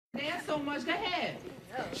There's so much. Go ahead.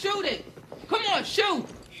 Shoot it. Come on, shoot.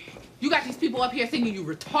 You got these people up here thinking you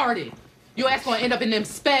retarded. Your ass gonna end up in them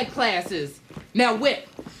sped classes. Now whip.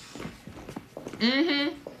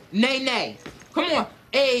 Mm-hmm. Nay, nay. Come on.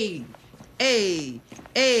 Hey. Hey.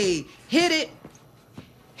 Hey. Hit it.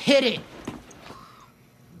 Hit it.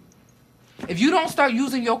 If you don't start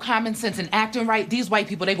using your common sense and acting right, these white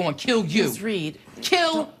people, they're gonna kill you. Ms. Reed.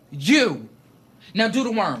 Kill you. Now do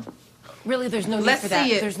the worm. Really, there's no need Let's for that.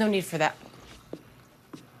 see it. There's no need for that.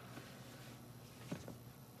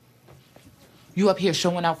 You up here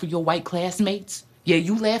showing out for your white classmates? Yeah,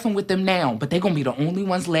 you laughing with them now, but they're gonna be the only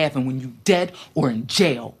ones laughing when you dead or in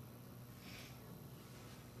jail.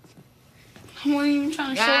 I wasn't even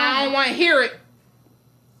trying to show I don't out. want to hear it.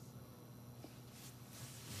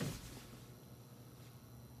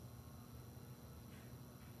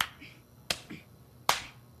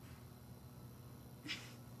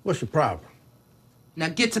 What's your problem? Now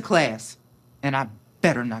get to class, and I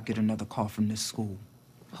better not get another call from this school.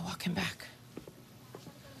 I'll walk him back.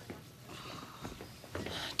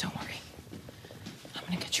 Don't worry. I'm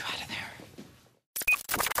gonna get you out of there.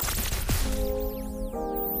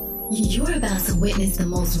 You're about to witness the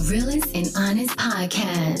most realest and honest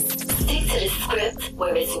podcast. Stick to the script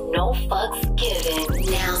where it's no fucks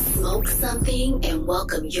given. Now smoke something and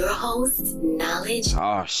welcome your host, Knowledge.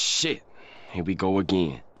 Oh shit. Here we go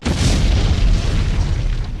again.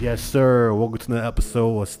 Yes, sir. Welcome to the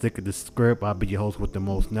episode of Stick to the Script. I'll be your host with the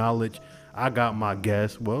most knowledge. I got my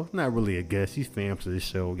guest. Well, not really a guest. He's fam to the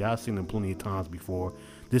show. Y'all seen him plenty of times before.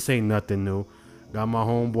 This ain't nothing new. Got my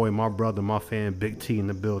homeboy, my brother, my fan, Big T in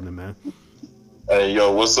the building, man. Hey,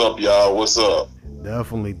 yo, what's up, y'all? What's up?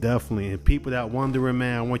 Definitely. And people that wondering,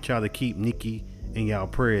 man, I want y'all to keep Nikki in y'all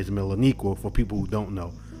prayers, man. Laniqua, for people who don't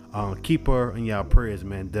know. Keep her in y'all prayers,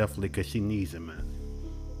 man, definitely, because she needs it, man.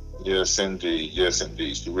 Yes, indeed. Yes,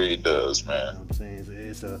 indeed. She really does, man. You know what I'm saying?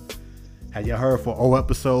 It's a... Had y'all heard for 0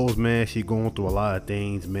 episodes, man? She going through a lot of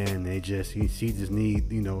things, man. She just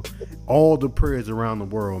need, all the prayers around the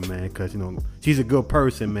world, man. Because, she's a good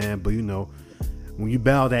person, man. But, when you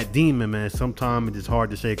battle that demon, man, sometimes it's just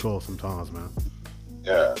hard to shake off sometimes, man.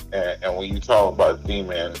 Yeah, and when you talk about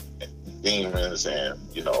demons and,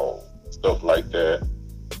 stuff like that,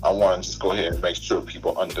 I want to just go ahead and make sure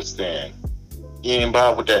people understand.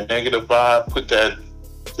 Anybody with that negative vibe, put that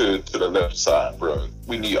to the left side, bro.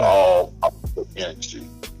 We need all positive energy.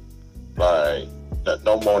 Like,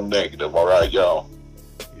 no more negative, all right, y'all?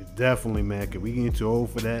 Definitely, man, because we get too old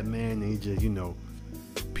for that, man. And just,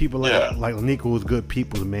 people like Nico, who's good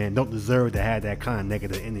people, man, don't deserve to have that kind of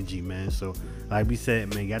negative energy, man. So, like we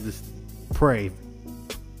said, man, y'all just pray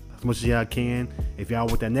as much as y'all can. If y'all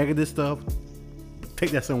with that negative stuff, take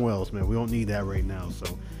that somewhere else, man. We don't need that right now.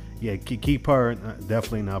 So, yeah, keep her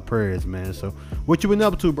definitely in our prayers, man. So, what you been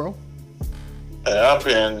up to, bro? I've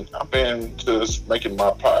been just making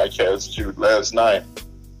my podcast. Shoot, last night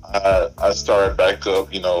I started back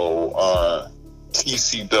up, on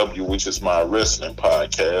TCW, which is my wrestling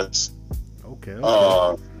podcast. Okay.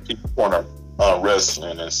 Corner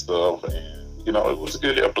wrestling and stuff, and it was a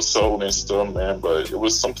good episode and stuff, man. But it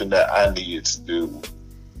was something that I needed to do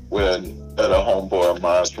with a homeboy of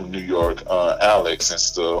mine from New York, Alex and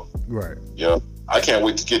stuff. Right. Yeah. I can't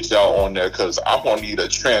wait to get y'all on there because I'm gonna need a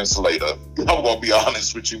translator. I'm gonna be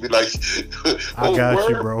honest with you. Be like, I got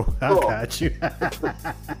you, bro. I got you.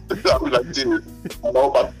 I'll be like, dude, I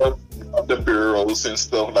know about the bureaus and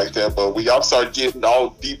stuff like that, but when y'all start getting all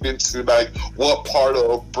deep into like what part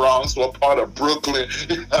of Bronx, what part of Brooklyn,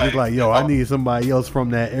 it's like, yo, I need somebody else from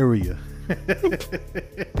that area.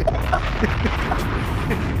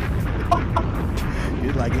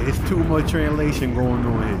 It's like it's too much translation going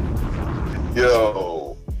on here.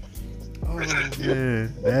 Yo. Oh,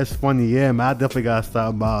 man, that's funny. Yeah, man, I definitely gotta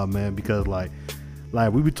stop by, man, because like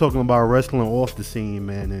we be talking about wrestling off the scene,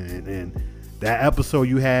 man, and that episode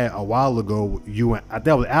you had a while ago,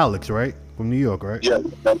 that was Alex, right, from New York, right? Yeah,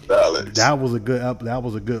 that's Alex. That was a good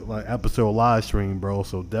episode live stream, bro.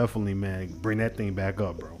 So definitely, man, bring that thing back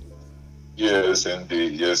up, bro. Yes,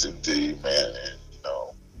 indeed, man. And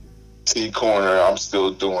T Corner, I'm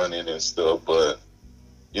still doing it and stuff, but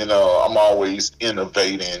I'm always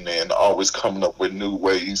innovating and always coming up with new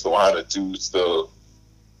ways on how to do stuff.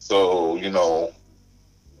 So,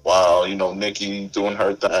 while Nikki doing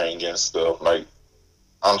her thing and stuff, like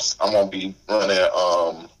I'm gonna be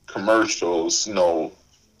running commercials,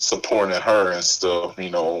 supporting her and stuff,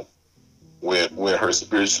 with her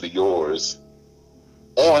Spiritually Yours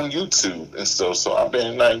on YouTube and stuff. So I've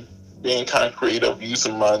been like being kind of creative,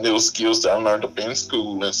 using my little skills that I learned up in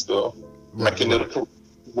school and stuff, making little,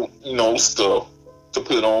 stuff. to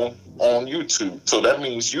put on YouTube. So that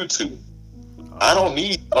means YouTube. I don't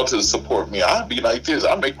need y'all to support me. I'll be like this.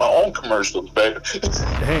 I make my own commercials, baby.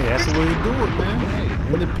 Hey, that's the way you do it, man.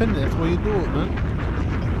 Hey, independent, that's the way you do it, man.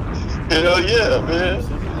 Hell yeah, man.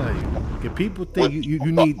 Like, if people think you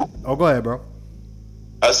need... Oh, go ahead, bro.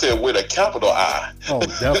 I said with a capital I. Oh,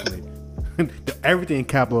 definitely. Everything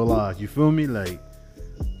capitalized. You feel me? Like,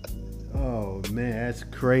 oh, man, that's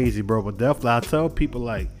crazy, bro. But definitely, I tell people,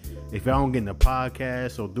 like, if y'all don't get in a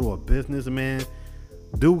podcast or do a business, man,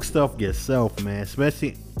 do stuff yourself, man.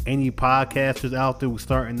 Especially any podcasters out there who's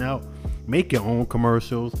starting out. Make your own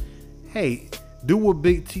commercials. Hey, do what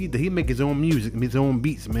Big T did. He make his own music, his own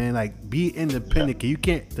beats, man. Like, be independent. Cause you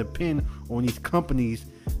can't depend on these companies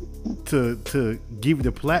to give you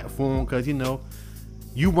the platform, because you know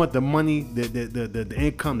you want the money, the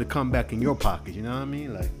income to come back in your pocket. You know what I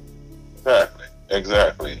mean? Like,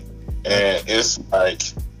 exactly. And it's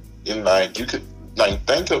like, you could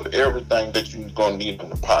think of everything that you're gonna need on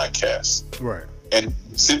the podcast, right? And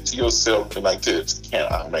sit to yourself and like this: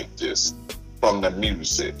 can I make this? From the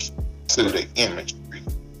music to the imagery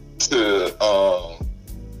to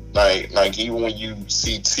like even when you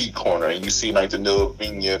see T Corner and you see like the little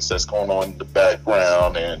vignettes that's going on in the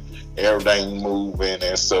background and everything moving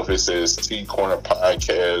and stuff, it says T Corner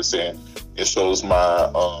Podcast, and it shows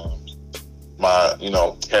my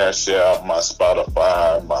Cash App, my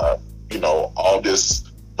Spotify, my all this,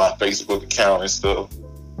 my Facebook account and stuff.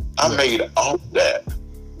 I made all that.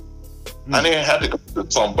 I didn't have to go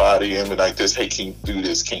to somebody and be like this, hey, can you do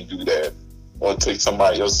this, can you do that? Or take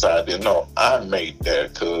somebody else's side there. No, I made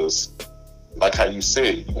that because, like how you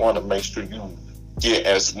said, you want to make sure you get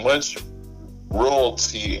as much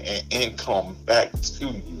royalty and income back to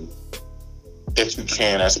you as you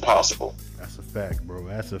can as possible. That's a fact, bro.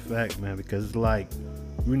 That's a fact, man, because it's like,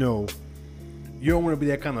 you don't want to be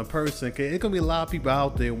that kind of person. Cause it's going to be a lot of people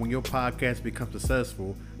out there when your podcast becomes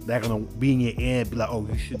successful that going to be in your ear and be like, oh,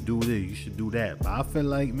 you should do this, you should do that. But I feel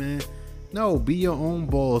like, man, no, be your own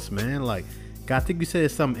boss, man. Like, I think you said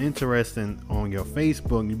something interesting on your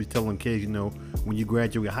Facebook. You be telling kids, when you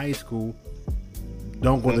graduate high school,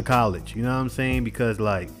 don't go to college. You know what I'm saying? Because,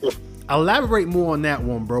 like, elaborate more on that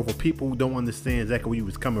one, bro, for people who don't understand exactly where you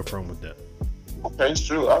was coming from with that. Okay, it's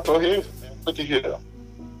true. I'll go ahead, man. Look at here.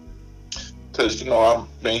 Because,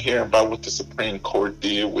 I've been hearing about what the Supreme Court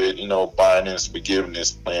did with, Biden's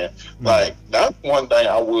forgiveness plan. Like, that's one thing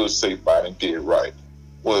I will say Biden did right.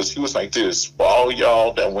 Was he was like this: for all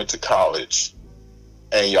y'all that went to college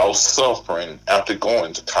and y'all suffering after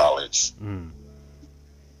going to college,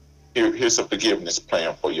 here's a forgiveness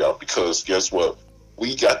plan for y'all, because guess what?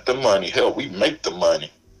 We got the money. Hell, we make the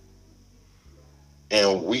money.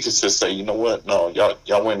 And we could just say, you know what? No,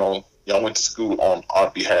 y'all went to school on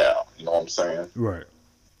our behalf. You know what I'm saying? Right.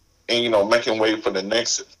 And, making way for the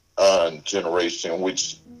next generation,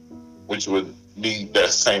 which would need that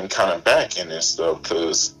same kind of backing and stuff,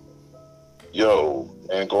 because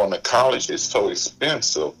going to college is so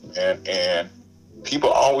expensive, and people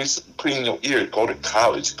always put in your ear, go to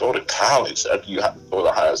college after you have to go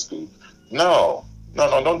to high school. No,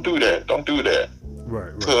 don't do that.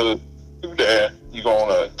 Right. Because do that, you're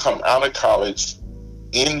gonna come out of college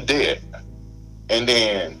in debt, and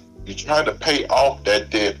then you try to pay off that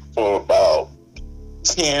debt for about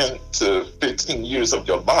 10 to 15 years of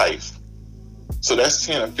your life. So that's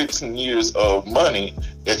 10 or 15 years of money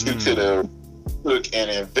that you could have took and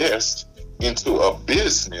invest into a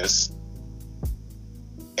business,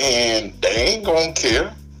 and they ain't gonna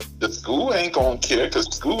care. The school ain't gonna care,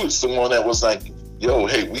 because school is the one that was like, yo,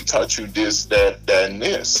 hey, we taught you this, that, and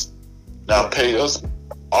this. Now pay us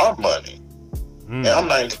our money. And I'm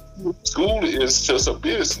like, school is just a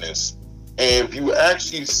business. And if you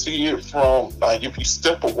actually see it from, like, if you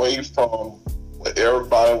step away from what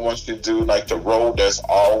everybody wants you to do, like the road that's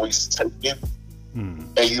always taken,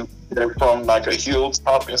 and you get from like a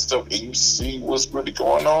hilltop and stuff, and you see what's really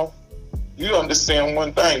going on, you understand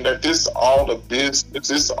one thing, that this is all a business. This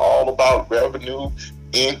is all about revenue,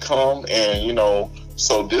 income, and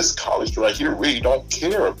so this college right here really don't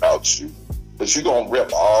care about you. But you're gonna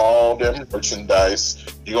rep all them merchandise.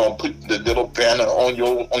 You're gonna put the little banner on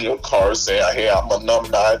your car saying, hey, I'm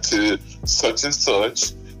alumni to such and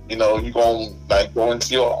such. You're gonna like go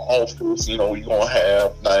into your office, you're gonna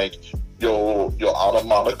have like your alma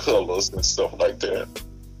mater colors and stuff like that.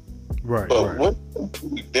 Right. But what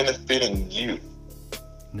is benefiting you?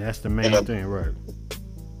 That's the main thing, right?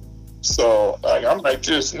 So like, I'm like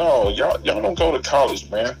this, no, y'all don't go to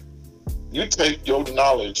college, man. You take your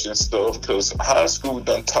knowledge and stuff, because high school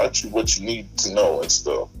done taught you what you need to know and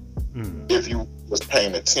stuff. If you was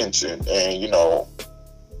paying attention, and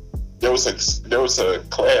there was a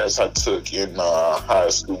class I took in high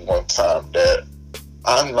school one time that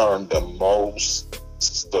I learned the most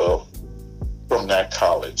stuff from that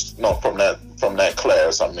college. No, from that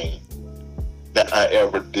class. I mean, that I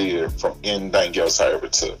ever did from anything else I ever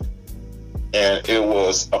took, and it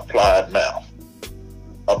was applied math.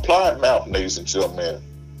 Applied math, ladies and gentlemen,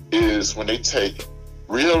 is when they take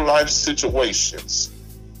real life situations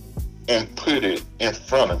and put it in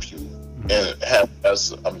front of you and have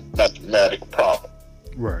as a mathematical problem.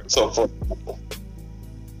 Right. So, for example,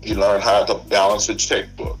 you learn how to balance a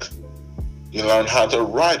checkbook. You learn how to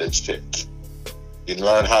write a check. You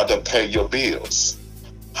learn how to pay your bills.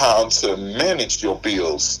 How to manage your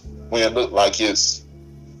bills when it looks like it's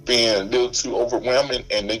being a little too overwhelming,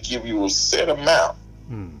 and they give you a set amount.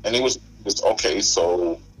 And it was okay.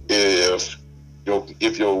 So if your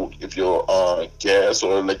gas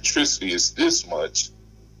or electricity is this much,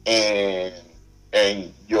 and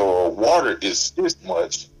your water is this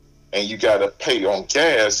much, and you got to pay on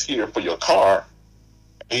gas here for your car,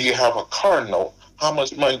 and you have a car note, how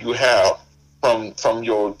much money you have from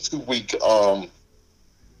your 2-week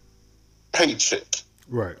paycheck.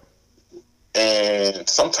 Right. And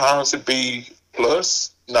sometimes it be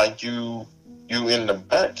plus, like you in the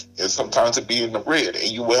back, and sometimes it be in the red, and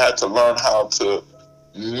you will have to learn how to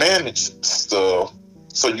manage stuff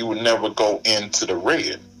so you would never go into the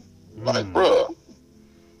red. Like, bruh,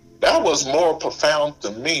 that was more profound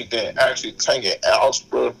to me than actually taking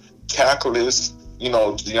algebra, calculus,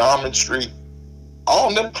 geometry.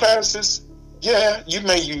 All them classes, yeah, you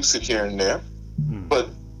may use it here and there, but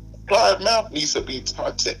applied math needs to be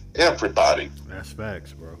taught to everybody. That's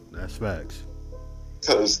facts, bro. That's facts.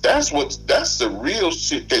 Because that's the real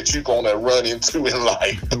shit that you're gonna run into in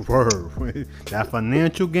life. Word. That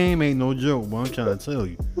financial game ain't no joke, bro. I'm trying to tell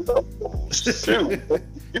you. Shoot,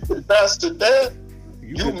 you master that,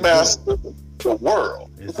 you master the world.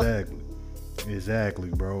 Exactly,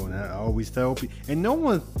 bro. And I always tell people, and no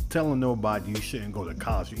one's telling nobody you shouldn't go to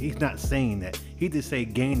college. He's not saying that. He just say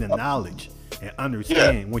gain the knowledge and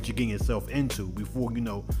understand what you're getting yourself into before,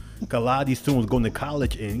 cause a lot of these students going to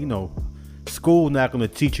college and, school not going to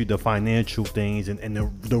teach you the financial things and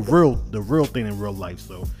the real thing in real life.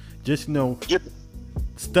 So just,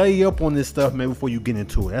 study up on this stuff, man, before you get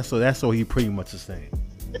into it. That's all he pretty much is saying.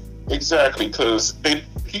 Exactly, because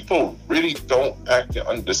people really don't actually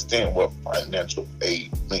understand what financial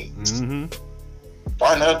aid means.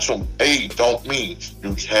 Financial aid don't mean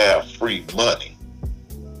you have free money.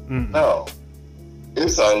 No,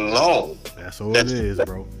 it's a loan. That's all it is,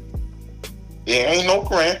 bro. It ain't no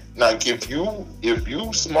grant. Now, if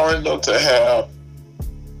you smart enough to have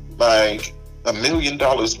like $1 million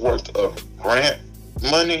worth of grant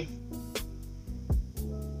money,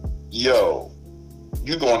 yo,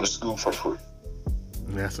 you going to school for free.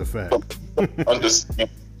 That's a fact. Understand,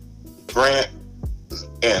 grant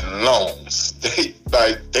and loans.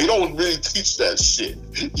 They don't really teach that shit.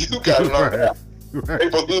 You gotta learn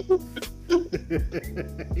neighborhood.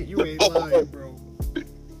 You ain't lying, bro.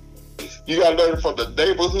 You gotta learn it from the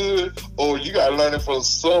neighborhood, or you gotta learn it from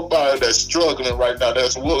somebody that's struggling right now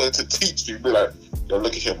that's willing to teach you. Be like, yo,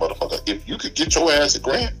 look at here, motherfucker. If you could get your ass a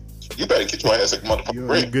grant, you better get your ass a motherfucking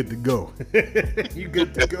grant. You good to go. You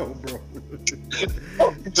good to go, bro.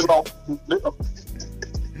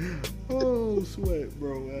 Oh, sweat,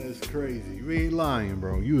 bro. That's crazy. You ain't lying,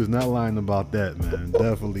 bro. You was not lying about that, man.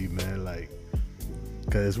 Definitely, man.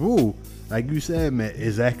 Cause like you said, man,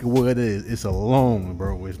 exactly what it is. It's a loan,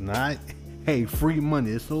 bro. It's not, hey, free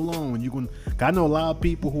money. It's a loan. I know a lot of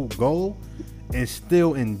people who go and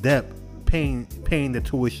still in debt, paying the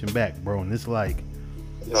tuition back, bro. And it's like,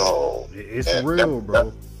 no, it's real,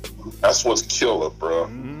 bro. That's what's killer, bro.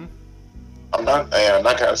 I'm not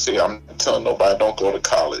gonna say I'm not telling nobody don't go to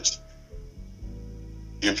college.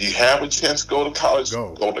 If you have a chance to go to college,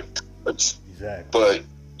 go to college. Exactly. But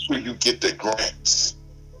where you get the grants,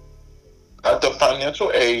 not the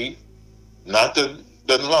financial aid, not the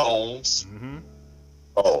loans.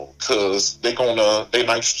 Oh, cause they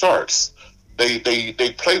like sharks. They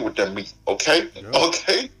play with their meat. Okay,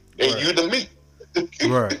 okay, and you the meat.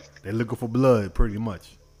 Right. They're looking for blood, pretty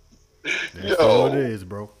much. That's all it is,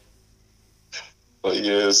 bro. But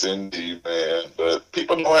yes, indeed, man. But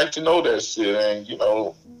people don't actually know that shit, and you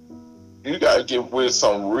gotta get with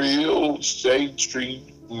some real Shade Tree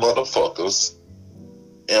motherfuckers.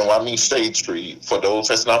 And when I mean Shade Tree, for those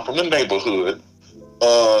that's not from the neighborhood,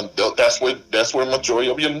 that's where majority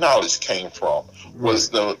of your knowledge came from. Was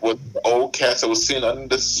the old cats that was sitting under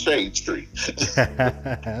the Shade Tree.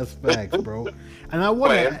 That's facts, bro. And I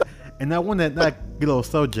want to not get off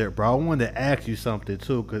subject, bro. I wanted to ask you something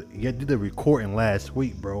too, cause you did the recording last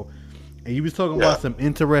week, bro. And you was talking about some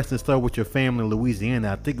interesting stuff with your family in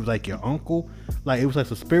Louisiana. I think it was like your uncle. Like, it was like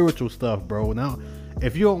some spiritual stuff, bro. Now,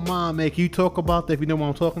 if you don't mind, man, can you talk about that if you know what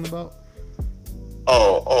I'm talking about?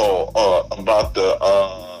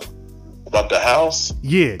 About the house?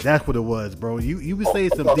 Yeah, that's what it was, bro. You was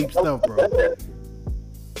saying some deep stuff, bro.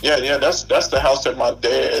 Yeah, that's the house that my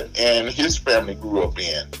dad and his family grew up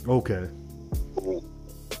in. Okay.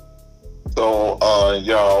 So,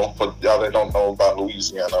 y'all, for y'all that don't know about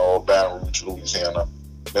Louisiana or Baton Rouge, Louisiana,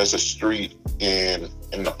 there's a street in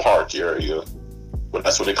the park area. Well,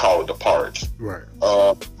 that's what they call it, the park. Right.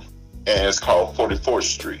 And it's called 44th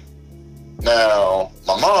Street. Now,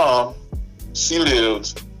 my mom, she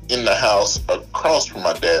lived in the house across from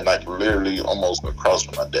my dad, like literally almost across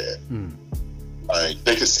from my dad. Like,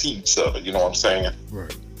 they could see each other, you know what I'm saying?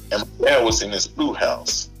 Right. And my dad was in this blue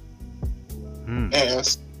house.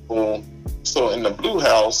 And so in the blue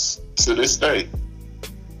house, to this day,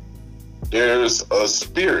 there's a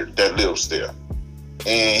spirit that lives there.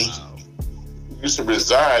 And he used to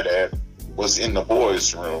reside at, was in the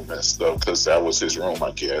boys' room and stuff, because that was his room,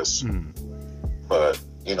 I guess. But,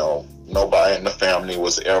 you know, nobody in the family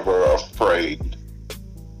was ever afraid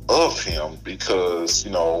of him, because,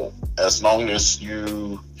 you know, as long as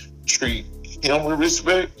you treat him with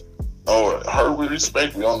respect or her with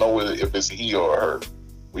respect, we don't know if it's he or her.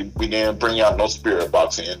 We didn't bring out no spirit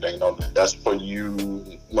box or anything. No, that's for you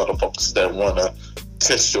motherfuckers that want to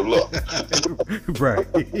test your luck. Right.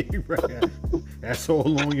 That's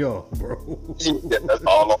all on y'all, bro. Yeah, that's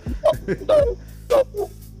all on y'all. So,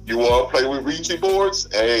 you want to play with Ouija boards?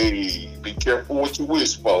 Hey, be careful what you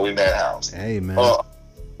wish for in that house. Hey, man. So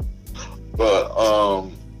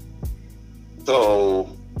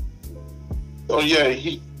yeah,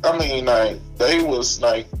 like, they was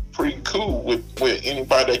like pretty cool with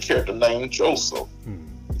anybody that carried the name Joseph.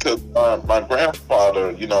 Because my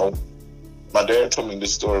grandfather, you know, my dad told me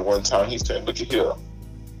this story one time. He said, "Look at here.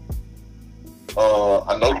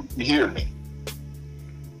 I know you can hear me.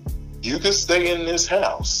 You can stay in this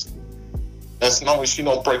house as long as you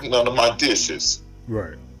don't break none of my dishes.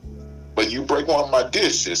 Right. But you break one of my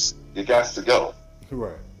dishes, you got to go."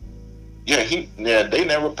 Right. Yeah, they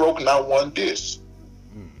never broke out one dish.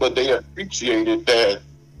 But they appreciated that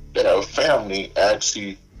their family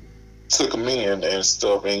actually took him in and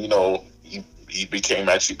stuff, and, you know, he became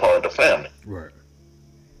actually part of the family. Right.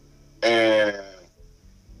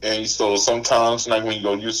 And so sometimes, like, when you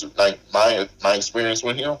go use, like, my experience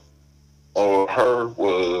with him or her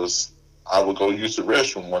was, I would go use the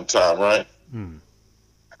restroom one time, right?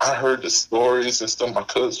 I heard the stories and stuff. My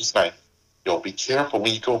cousin was like, "Yo, be careful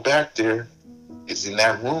when you go back there. It's in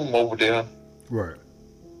that room over there." Right.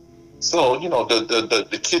 So, you know,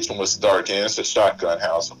 the kitchen was dark, and it's a shotgun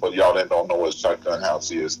house. For y'all that don't know what a shotgun house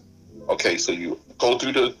is. Okay, so you go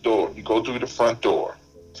through the door, you go through the front door.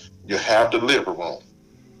 You have the living room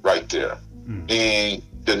right there. And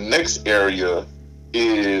the next area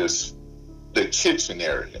is the kitchen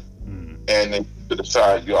area. And then to the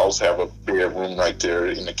side, you also have a bedroom right there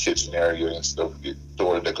in the kitchen area and stuff, the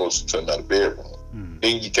door that goes to another bedroom.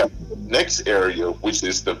 Then you got the next area, which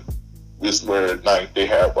is where, like, they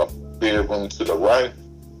have a bedroom to the right,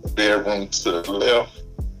 a bedroom to the left,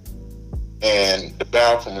 and the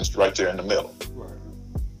bathroom is right there in the middle. Right.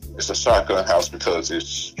 It's a shotgun house because it's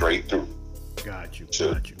straight through. Got you.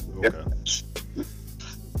 Okay.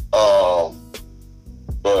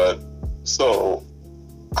 But so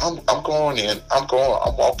I'm going in. I'm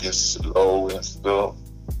walking slow and stuff.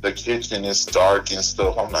 The kitchen is dark and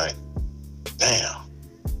stuff. I'm like, damn.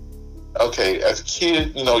 Okay, as a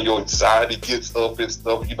kid, you know, your anxiety gets up and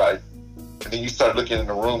stuff. You like, and then you start looking in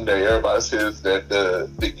the room that everybody says that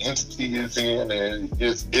the entity is in, and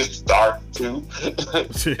it's dark too.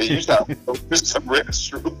 And you start to go to the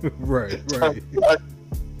restroom. Right.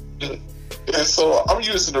 And so I'm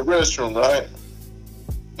using the restroom, right?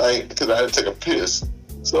 Like, because I had to take a piss.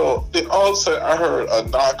 So then all of a sudden I heard a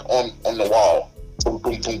knock on the wall. Boom,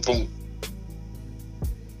 boom, boom, boom.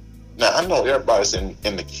 Now I know everybody's in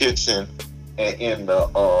the kitchen and in the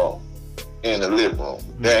living room.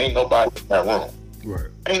 There ain't nobody in that room. Right.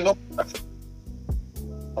 Ain't nobody.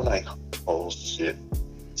 I'm like, oh shit.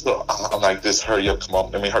 So I'm like, this, hurry up, come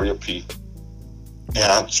on, let me hurry up pee.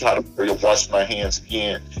 And I'm trying to hurry up, wash my hands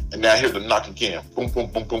again. And now I hear the knock again. Boom,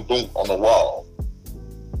 boom, boom, boom, boom on the wall.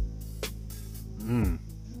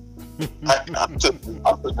 I just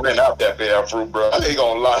ran out that bathroom, bro. I ain't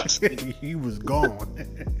gonna lie to you. He was gone.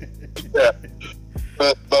 Yeah.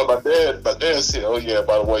 But my dad said, "Oh yeah,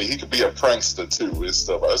 by the way, he could be a prankster too and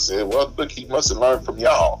stuff." I said, "Well, look, he must have learned from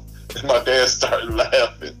y'all." And my dad started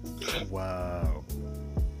laughing. Wow.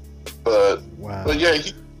 But yeah,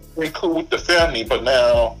 been cool with the family, but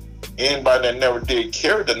now anybody that never did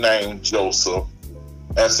carry the name Joseph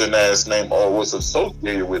as their last name or was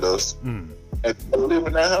associated with us and live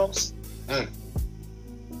in that house.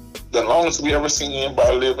 The longest we ever seen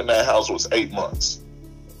anybody live in that house was 8 months.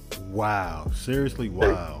 Wow. Seriously,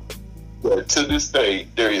 wow. But to this day,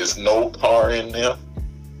 there is no car in there.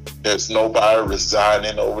 There's nobody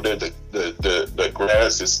residing over there. The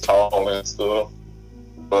grass is tall and stuff.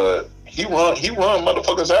 But he run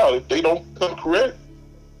motherfuckers out. If they don't come correct,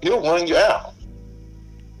 he'll run you out.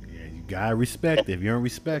 Yeah, you gotta respect it. If you don't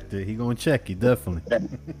respect it, he gonna check you, definitely.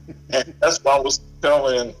 And that's why I was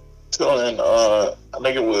telling I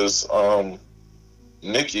think it was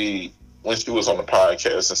Nikki when she was on the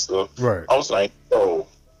podcast and stuff. Right. I was like, oh,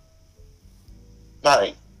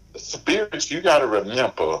 like spirits, you gotta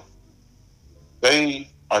remember, they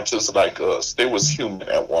are just like us. They was human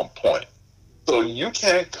at one point. So you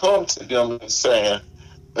can't come to them and saying,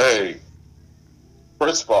 hey,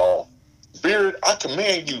 first of all, spirit, I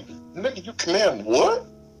command you. Nigga, you command what?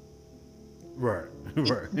 Right.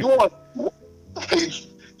 Right. You want?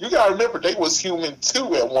 You gotta remember, they was human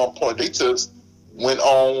too at one point. They just went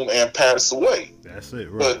on and passed away. That's it,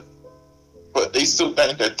 right? But they still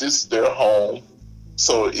think that this is their home.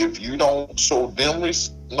 So if you don't show them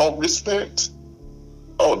no respect,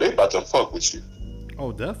 oh, they about to fuck with you.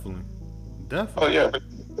 Oh, definitely. Oh yeah.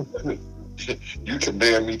 You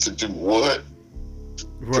command me to do what?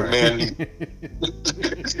 Right. Command me.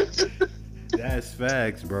 That's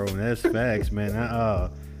facts, bro. That's facts, man. I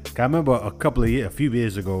remember a few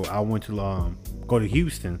years ago, I went to go to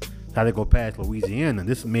Houston, had to go past Louisiana.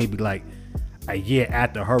 This may be like a year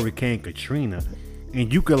after Hurricane Katrina,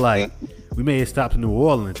 and you could we made a stop to New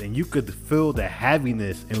Orleans, and you could feel the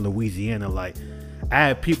heaviness in Louisiana. Like I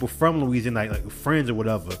had people from Louisiana, like friends or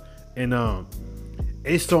whatever, and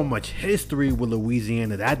it's so much history with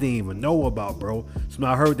Louisiana that I didn't even know about, bro. So when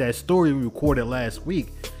I heard that story we recorded last week,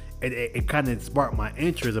 it kind of sparked my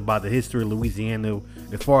interest about the history of Louisiana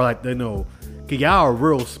as far like, you know, cause y'all a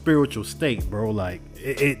real spiritual state, bro. Like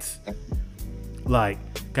it's like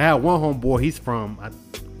I had one homeboy, he's from, I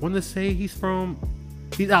want to say he's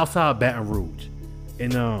outside Baton Rouge,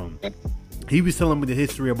 and he was telling me the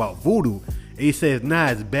history about voodoo, and he says not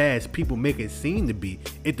as bad as people make it seem to be.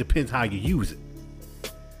 It depends how you use it.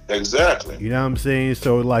 Exactly. You know what I'm saying?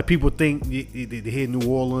 So like people think they hear New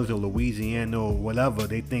Orleans or Louisiana or whatever,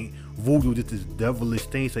 they think voodoo is this devilish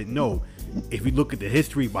thing. It's like, no, if you look at the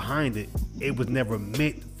history behind it, it was never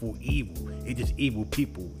meant for evil. It's just evil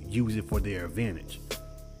people use it for their advantage.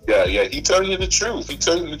 Yeah, he telling you the truth.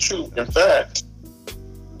 In fact,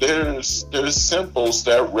 there's symbols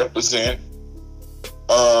that represent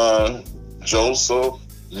Joseph,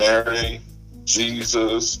 Mary,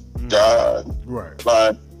 Jesus, God. Right.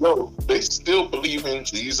 Like, no, they still believe in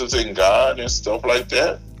Jesus and God and stuff like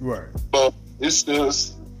that. Right. But it's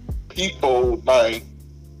just people like,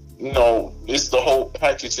 you know, it's the whole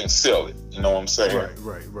package and sell it. You know what I'm saying?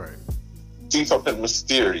 Right. You see something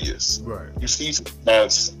mysterious. Right. You see something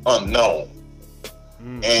that's unknown.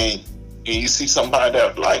 And you see somebody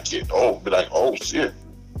that like it. Oh, be like, oh shit.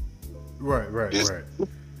 Right.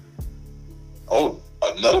 Oh,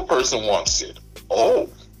 another person wants it. Oh.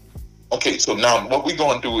 Okay, so now what we're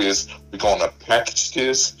going to do is we're going to package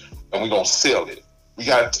this and we're going to sell it. We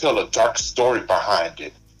got to tell a dark story behind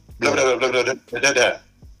it. Blah, blah, blah, blah, blah, blah, blah.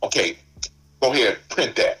 Okay, go ahead,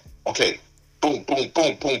 print that. Okay, boom, boom,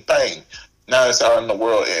 boom, boom, bang. Now it's out in the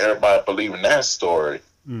world and everybody believing that story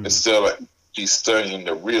instead of he's studying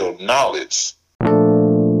the real knowledge.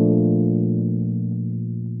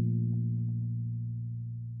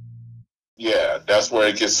 Yeah, that's where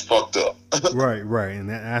it gets fucked up. right, and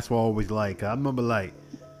that's what I always like. I remember I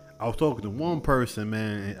was talking to one person,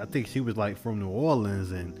 man. I think she was like from New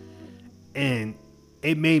Orleans, and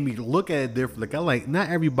it made me look at it different. Like not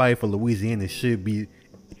everybody from Louisiana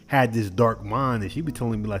had this dark mind, and she be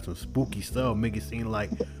telling me like some spooky stuff, make it seem like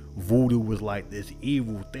voodoo was like this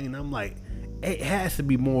evil thing. I'm like, it has to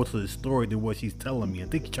be more to the story than what she's telling me. I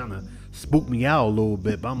think she's trying to spook me out a little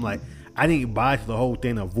bit, but I'm like, I didn't buy into the whole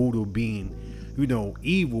thing of voodoo being, you know,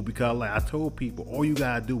 evil, because like I told people, all you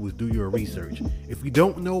gotta do is do your research. If you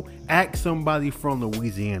don't know, ask somebody from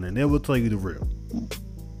Louisiana and they will tell you the real.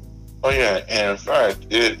 Oh yeah, and in fact,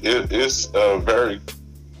 it is a very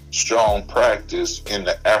strong practice in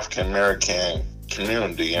the African American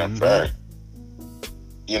community. In fact,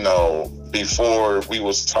 you know, before we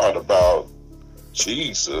was taught about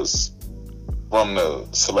Jesus from the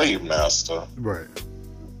slave master, right,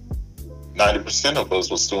 90% of us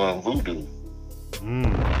was doing voodoo.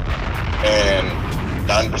 And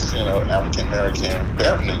 90% of African American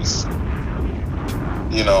families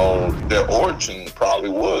you know, their origin probably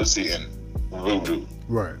was in voodoo.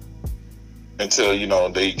 Right. Until, you know,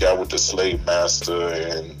 they got with the slave master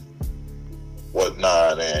and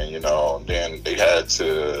whatnot, and, you know, then they had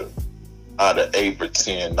to either A,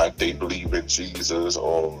 pretend like they believe in Jesus,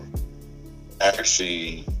 or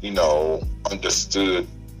actually, you know, understood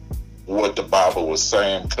what the Bible was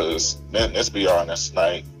saying. Because, let's be honest,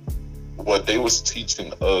 like, what they was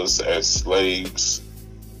teaching us as slaves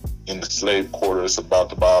in the slave quarters about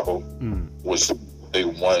the Bible was what they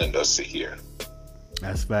wanted us to hear.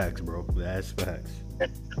 That's facts, bro. That's facts.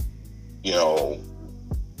 You know,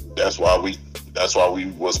 that's why we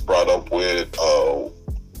was brought up with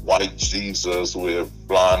white Jesus with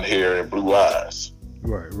blonde hair and blue eyes.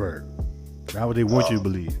 Right. That's what they want you to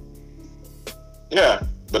believe. Yeah,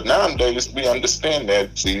 but nowadays we understand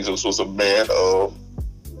that Jesus was a man of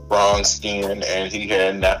brown skin and he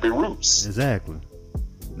had nappy roots. Exactly.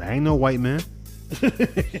 That ain't no white man.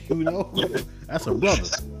 You know, that's a brother.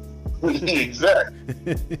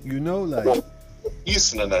 Exactly. You know, like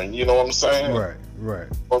Easterner, you know what I'm saying? Right.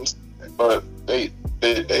 But they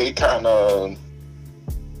kind of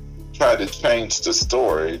try to change the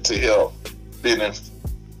story to help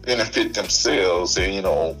benefit themselves, and, you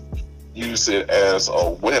know, use it as a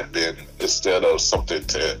weapon instead of something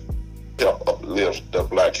to help uplift the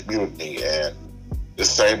black community. And the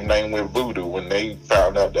same thing with voodoo. When they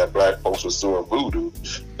found out that black folks was doing voodoo,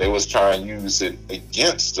 they was trying to use it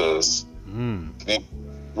against us.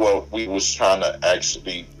 What we was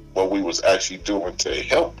actually doing to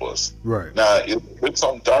help us. Right. Now, it's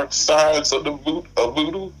on dark sides of the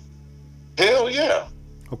voodoo. Hell yeah.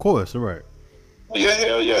 Of course, right. Yeah,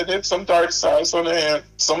 hell yeah. There's some dark sides on there, and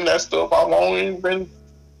some of that stuff I won't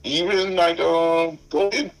even like go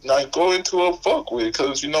into a fuck with,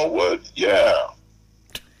 because you know what? Yeah,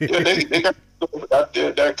 they got stuff out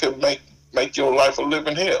there that could make your life a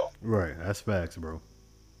living hell. Right. That's facts, bro.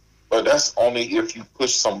 But that's only if you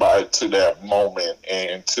push somebody to that moment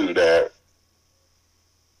and into that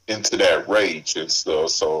rage and stuff.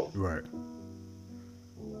 So right.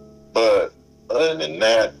 But other than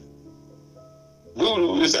that,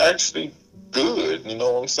 voodoo is actually good. You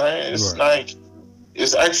know what I'm saying? It's like,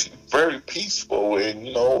 it's actually very peaceful, and,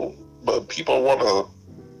 you know, but people want to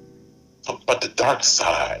talk about the dark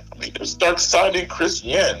side. I mean, there's dark side in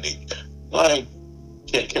Christianity. Like,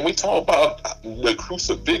 can we talk about the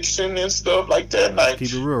crucifixion and stuff like that? Like,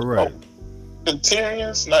 keep it real, right?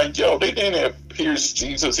 Trinitarians, like, yo, they didn't pierce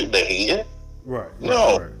Jesus in the head. Right.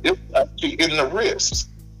 No, it was actually in the wrist.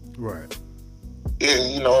 Right.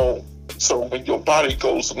 And, you know, so when your body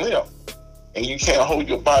goes limp and you can't hold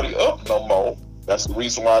your body up no more, that's the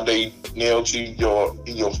reason why they nailed you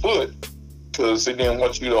in your foot, because they didn't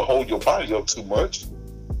want you to hold your body up too much.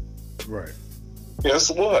 Right.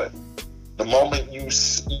 Guess what? The moment you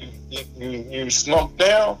slump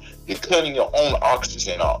down, you're cutting your own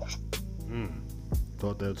oxygen off.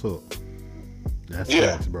 Thought that too. That's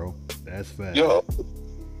facts, bro. That's facts. Yeah.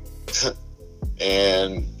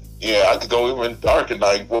 And yeah, I could go even darker,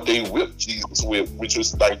 like what they whipped Jesus with, which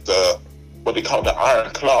was like what they call the iron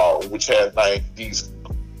claw, which had like these,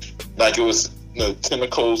 like it was the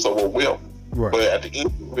tentacles of a whip. Right. But at the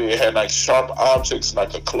end of it had like sharp objects,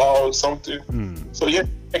 like a claw or something. So you're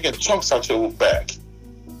taking chunks out your back.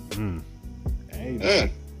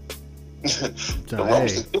 Hey,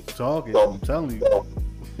 talking. I'm telling you.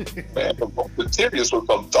 Man, the Tyrius was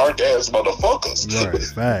some dark ass motherfuckers. Right,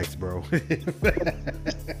 facts, bro.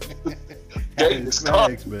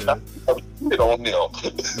 Facts, man. On them.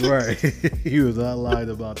 Right, he was not lying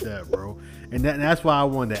about that, bro. And that's why I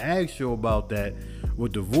wanted to ask you about that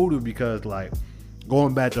with the voodoo, because like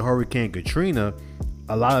going back to Hurricane Katrina,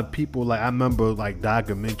 a lot of people, like I remember like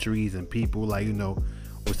documentaries and people like, you know,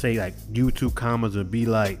 would say like YouTube comments would be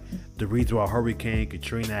like, the reason why Hurricane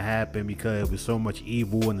Katrina happened because it was so much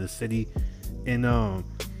evil in the city. And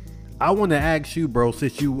I want to ask you, bro,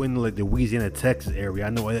 since you in like the Louisiana, Texas area, I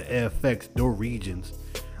know it affects those regions.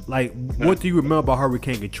 Like, what do you remember about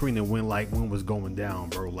Hurricane Katrina when it was going down,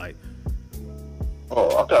 bro? Like,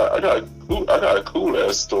 oh, I got a cool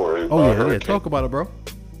ass story. Oh yeah, talk about it, bro.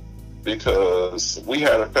 Because we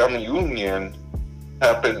had a family reunion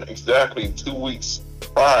happen exactly 2 weeks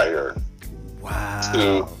prior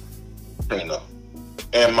to Katrina,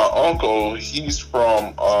 and my uncle, he's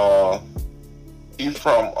from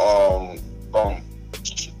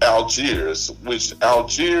Algiers, which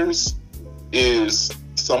Algiers is,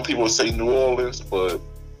 some people say New Orleans, but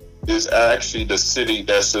it's actually the city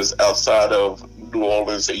that's just outside of New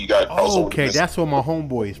Orleans that you got. Okay, that's where my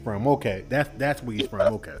homeboy is from. Okay, that's where he's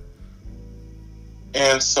from. Okay.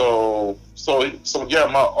 And so yeah,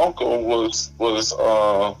 my uncle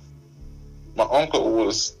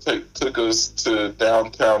took us to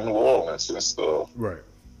downtown New Orleans and stuff. Right.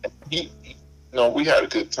 He we had a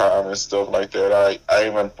good time and stuff like that. I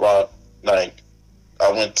even brought, like,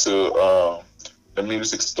 I went to the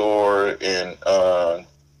music store and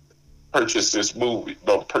purchased this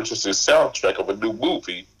soundtrack of a new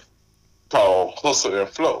movie called Hustle and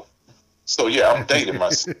Flow. So yeah, I'm dating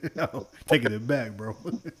myself. No, taking it back, bro.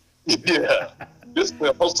 Yeah, this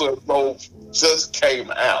Hustle and Flow just came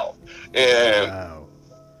out, and Wow.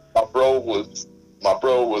 my bro was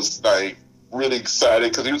like really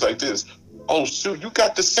excited because he was like this. Oh shoot, you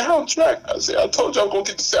got the soundtrack. I said, I told you I'm gonna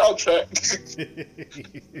get the soundtrack.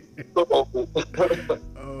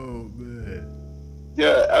 Oh man.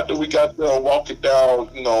 Yeah, after we got done walking down,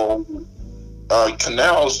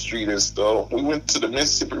 Canal Street and stuff, we went to the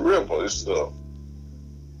Mississippi River and stuff.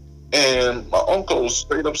 And my uncle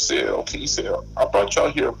straight up said, okay, he said, I brought y'all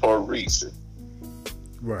here for a reason.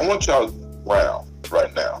 Right. I want y'all around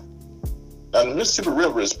right now. Now, the Mississippi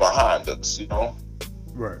River is behind us,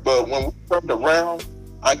 Right. But when we turned around,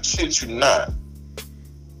 I kid you not,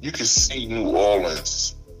 you could see New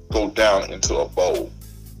Orleans go down into a bowl.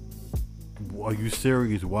 Are you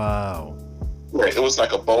serious? Wow. Yeah, it was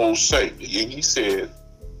like a bowl shape. And he said,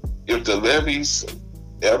 if the levees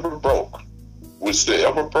ever broke, which they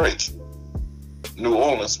ever break, New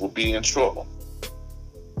Orleans will be in trouble.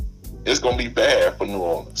 It's going to be bad for New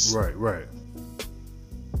Orleans. Right.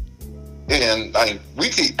 And like we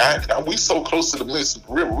so close to the Mississippi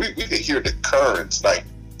River, we could hear the currents like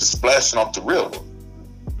just splashing off the river.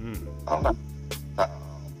 I'm like, I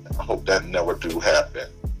hope that never do happen.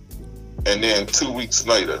 And then 2 weeks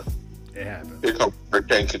later, It happened. here comes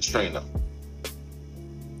Hurricane Katrina.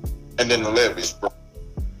 And then the levees broke.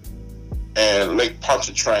 And Lake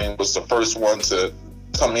Pontchartrain was the first one to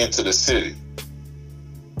come into the city.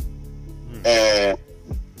 And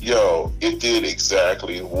it did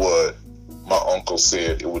exactly what my uncle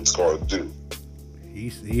said it was going to do. He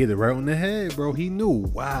hit it right on the head, bro. He knew.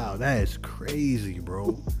 Wow, that is crazy,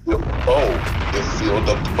 bro. It filled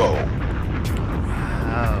up the bowl.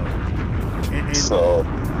 Wow. And So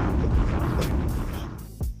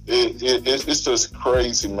it's just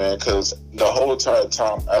crazy, man, because the whole entire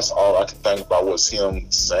time, that's all I could think about was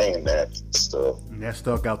him saying that stuff. that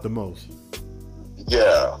stuck out the most.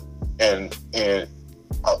 Yeah, and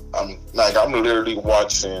I'm literally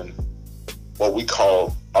watching what we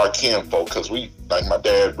call our kinfolk, because my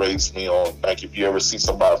dad raised me on, like, if you ever see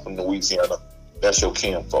somebody from Louisiana, that's your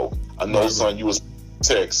kinfolk. I know, son, you was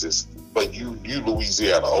Texas, but you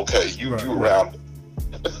Louisiana, okay? You around.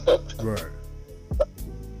 Right.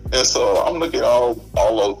 And so I'm looking at all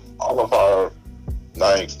of our,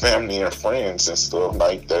 like, family and friends and stuff,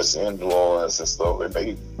 like, that's in New Orleans and stuff,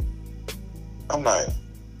 and I'm like,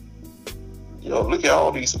 look at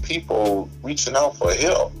all these people reaching out for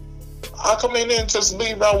help. How come they didn't just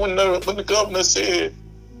leave out when the governor said,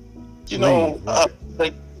 I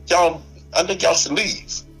think y'all should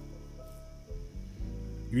leave?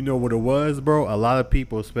 You know what it was, bro? A lot of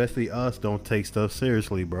people, especially us, don't take stuff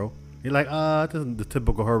seriously, bro. They're like, this is the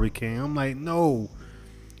typical hurricane. I'm like, no.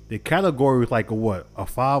 The category was like a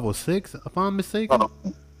 5 or 6, if I'm mistaken?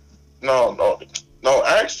 No.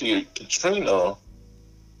 Actually, Katrina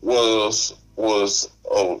was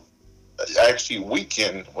actually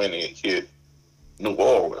weekend when it hit New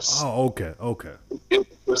Orleans. Oh, okay. It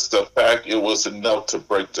was the fact it was enough to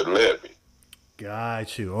break the levee.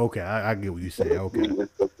 Got you. Okay, I get what you say. Okay. It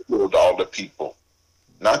killed all the people,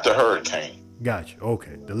 not the hurricane. Got you.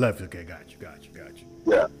 Okay. The left. Okay, got you.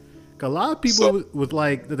 Yeah. A lot of people was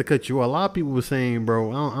like, to cut you off, a lot of people were saying,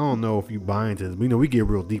 bro, I don't know if you buy into this. We get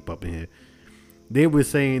real deep up in here. They were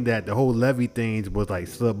saying that the whole levy things was like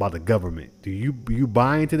set up by the government. Do you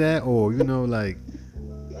buy into that, or like?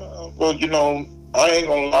 Well, I ain't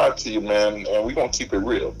gonna lie to you, man, and we gonna keep it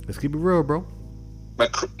real. Let's keep it real, bro.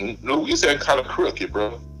 Like, Louisiana kind of crooked,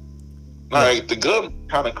 bro. Like, the government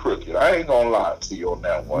kind of crooked. I ain't gonna lie to you on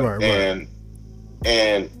that one. Right.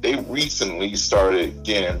 And they recently started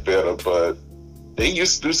getting better, but they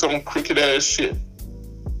used to do some crooked ass shit.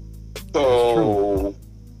 So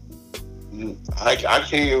I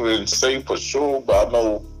can't even say for sure, but I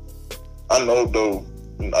know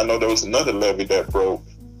there was another levee that broke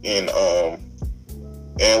and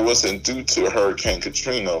it wasn't due to Hurricane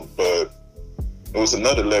Katrina, but there was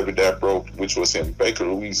another levee that broke, which was in Baker,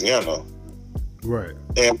 Louisiana. Right.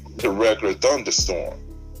 And the regular thunderstorm.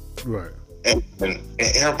 Right. And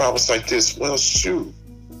everybody was like this, well, shoot,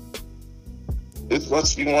 this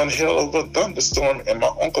must be one hell of a thunderstorm. And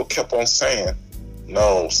my uncle kept on saying,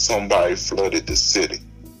 no, somebody flooded the city.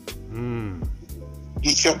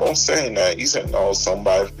 He kept on saying that. He said, no,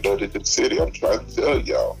 somebody flooded the city. I'm trying to tell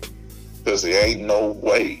y'all. Because there ain't no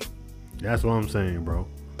way. That's what I'm saying, bro.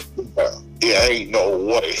 It ain't no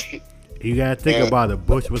way. You gotta think about it.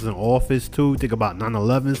 Bush was in office too. Think about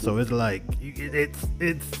 9/11. So it's like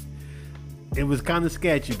it was kind of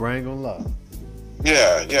sketchy, bro. I ain't gonna lie.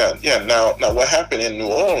 Yeah. Now, what happened in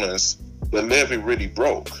New Orleans? The levee really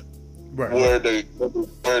broke. Right. Where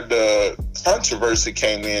the controversy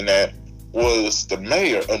came in at was the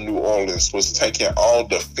mayor of New Orleans was taking all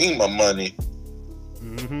the FEMA money,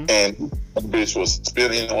 and the bitch was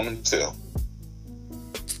spending it on himself.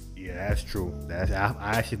 Yeah, that's true.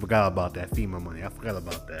 I actually forgot about that FEMA money. I forgot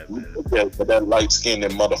about that, man. Yeah, but that light-skinned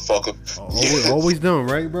motherfucker. Always done,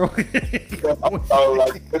 right, bro?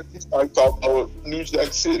 I talk about New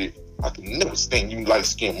Jack City. I can never stand you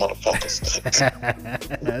light-skinned motherfuckers.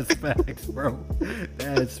 That's facts, bro.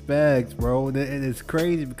 That's facts, bro. And it's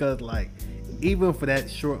crazy because, like, even for that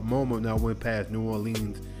short moment I went past New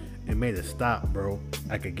Orleans and made a stop, bro,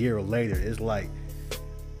 like a year later, it's like,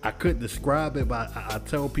 I couldn't describe it, but I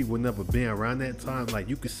tell people never been around that time, like,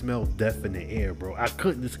 you could smell death in the air, bro. I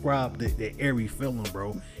couldn't describe the eerie feeling,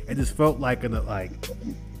 bro. It just felt like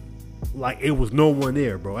like it was no one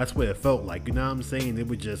there, bro. That's what it felt like. You know what I'm saying? It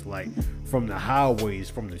was just like from the highways,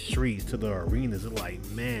 from the streets to the arenas. It's like,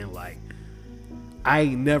 man, like I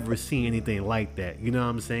ain't never seen anything like that. You know what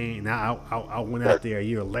I'm saying? And I went out there a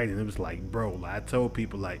year later, and it was like, bro, like, I told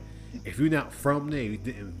people, like, if you're not from there, you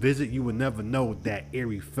didn't visit, you would never know that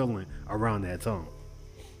eerie feeling around that time.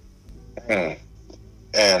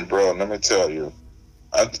 And bro, let me tell you,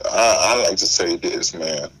 I like to say this,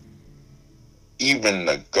 man. Even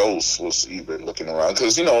the ghost was even looking around,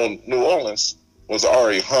 because New Orleans was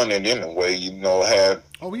already haunted anyway. Had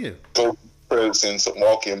ghost presence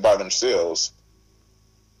walking by themselves,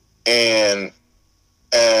 and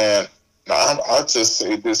I'll just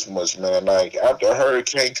say this much, man. Like, after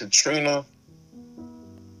Hurricane Katrina,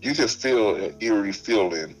 you could feel an eerie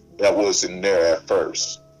feeling that wasn't there at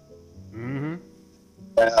first.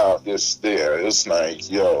 Now it's there. It's like,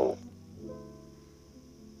 yo.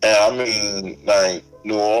 And I mean, like,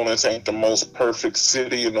 New Orleans ain't the most perfect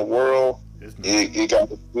city in the world. It got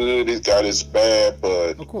its good, it got its bad,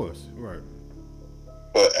 but of course, right.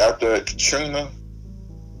 But after Katrina,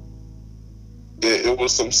 it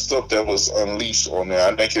was some stuff that was unleashed on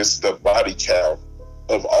there. I think it's the body count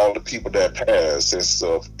of all the people that passed and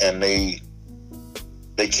stuff, and they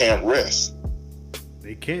can't rest.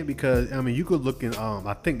 They can't, because I mean, you could look in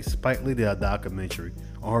I think Spike Lee did a documentary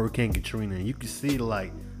on Hurricane Katrina, and you could see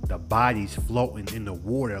like the bodies floating in the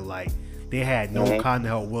water, like they had no kind of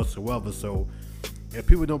help whatsoever. So if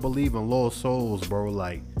people don't believe in lost souls, bro,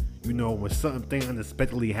 like, when something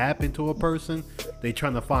unexpectedly happened to a person, they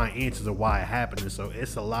trying to find answers of why it happened. And so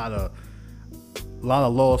it's a lot of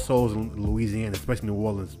lost souls in Louisiana, especially New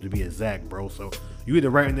Orleans, to be exact, bro. So you hit it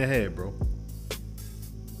right in the head, bro.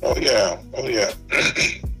 Oh yeah.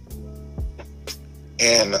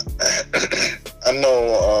 And I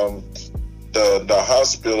know the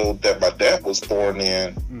hospital that my dad was born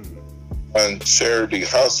in, Charity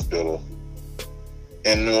Hospital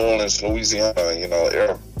in New Orleans,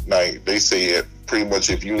 Louisiana. Like they say, it pretty much,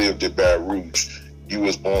 if you lived in Baton Rouge, you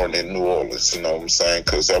was born in New Orleans. You know what I'm saying?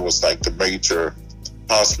 Because that was like the major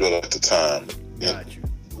hospital at the time. Got you.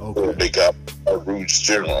 Okay. They got Baton Rouge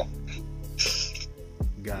General.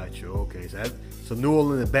 Got you. Okay. So New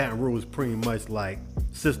Orleans and Baton Rouge is pretty much like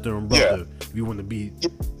sister and brother. Yeah. If you want to be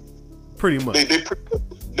pretty much.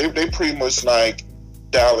 They pretty much like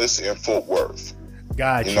Dallas and Fort Worth.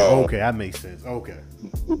 Got you. Okay, that makes sense. Okay.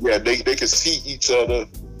 Yeah, they can see each other,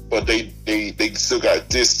 but they still got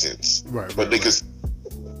distance. Right. But they can.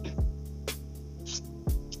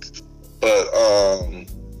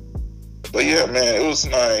 But yeah, man, it was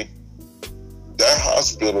like that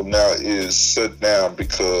hospital now is shut down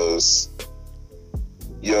because,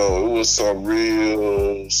 it was some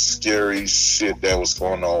real scary shit that was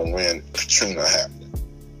going on when Katrina happened.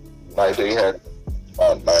 Like they had,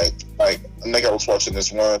 like I think I was watching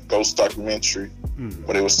this one ghost documentary,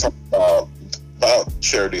 where they was talking about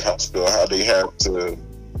Charity Hospital, how they had to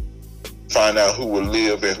find out who would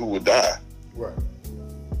live and who would die. Right.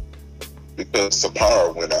 Because the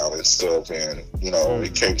power went out and stuff, and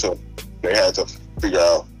it came to, they had to figure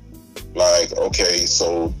out, like, okay,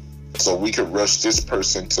 so we could rush this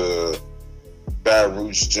person to Baton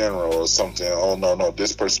Rouge General or something. Oh no,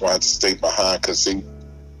 this person might have to stay behind because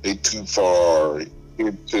they too far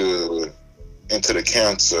into the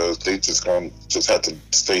cancer. They just have to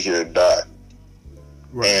stay here and die.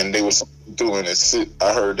 Right. And they was doing it.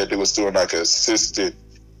 I heard that they was doing like assisted,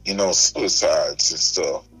 suicides and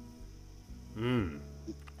stuff.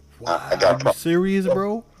 Wow. I got Are you serious,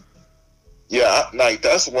 bro? Yeah, like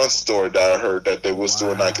that's one story that I heard that they was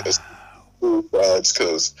doing like suicides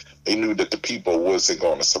because they knew that the people wasn't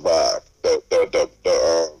going to survive.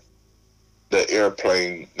 The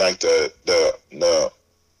airplane, like the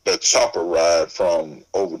chopper ride from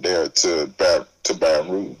over there to Baton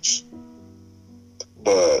Rouge.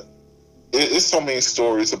 But it's so many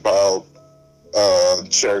stories about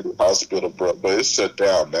Charity Hospital, bro. But it's shut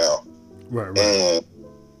down now. Right.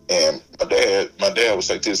 And my dad was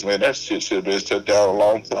like this, man. That shit should have been shut down a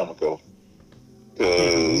long time ago. You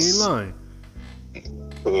ain't lying.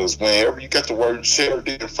 Because whenever you got the word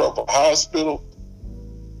charity in front of a hospital,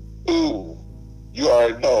 ooh, you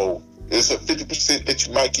already know it's a 50% that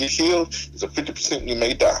you might get healed. It's a 50% you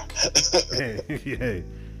may die. Hey.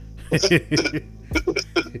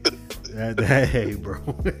 Hey, bro,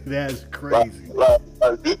 that's crazy. Like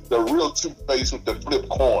the real Two-Face with the flip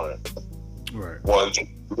coin. Right.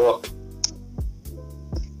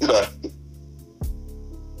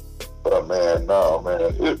 But man, no,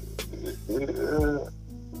 man.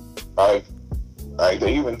 Like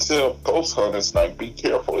they even tell ghost hunters, like, be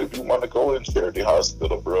careful if you want to go in Charity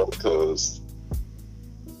Hospital, bro, because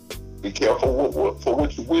be careful for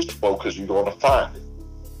what you wish for, because you're gonna find it.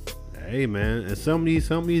 Hey, man, and some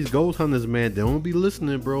of these ghost hunters, man, they don't be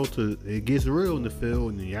listening, bro. To it gets real in the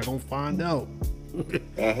field, and y'all gonna find out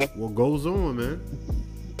what goes on, man.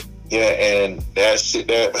 Yeah, and that shit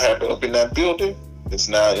that happened up in that building is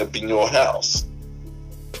now up in your house.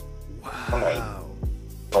 Wow.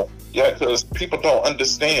 Yeah, because people don't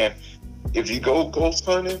understand. If you go ghost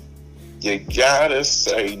hunting, you gotta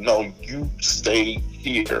say, no, you stay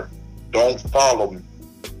here. Don't follow me.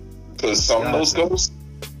 Because some of those ghosts,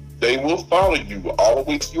 they will follow you all the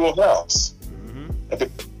way to your house. And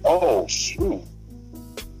oh, shoot.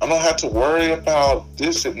 I don't have to worry about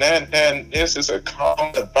this and that, and this is a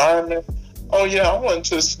calm environment. Oh, yeah, I want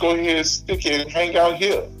to just go ahead and stick it and hang out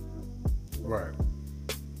here. Right.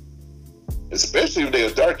 Especially if they're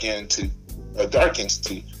a dark entity.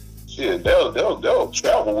 Shit, they'll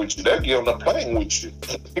travel with you. They'll get on the plane with you.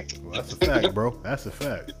 Well, that's a fact, bro. That's a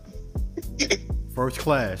fact. First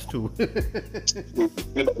class too.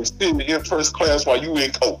 Still in first class while you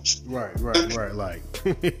in coach. Right. Like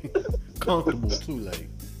comfortable too, like.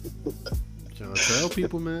 Trying to tell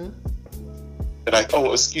people, man. And like,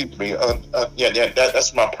 oh, excuse me,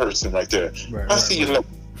 that's my person right there. I'll see you later.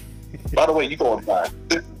 By the way, you going by.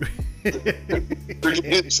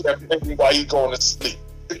 While you going to sleep.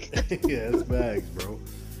 Yeah, that's facts, bro.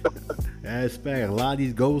 That's fact. A lot of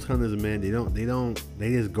these ghost hunters, man, they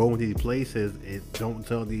just go into these places and don't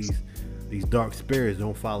tell these dark spirits,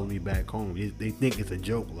 don't follow me back home. They think it's a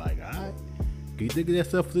joke. Like, alright, you think of that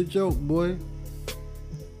stuff as a joke, boy.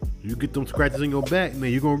 You get them scratches in your back,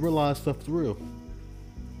 man, you're gonna realize stuff's real.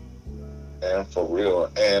 And for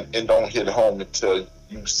real, and it don't hit home until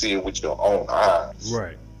you see it with your own eyes.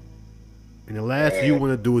 Right. And the last thing you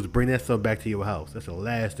want to do is bring that stuff back to your house. That's the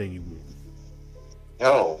last thing you want.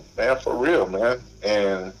 No, man, for real, man.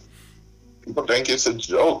 And people think it's a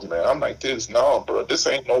joke, man. I'm like this, no, bro, this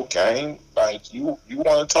ain't no game. Like, you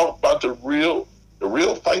want to talk about the real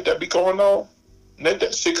fight that be going on? Let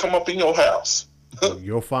that shit come up in your house.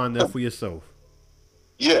 You'll find that for yourself.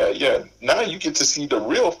 Yeah. Now you get to see the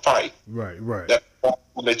real fight. Right.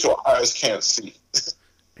 That your eyes can't see.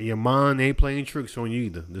 And your mind ain't playing tricks on you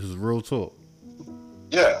either. This is real talk.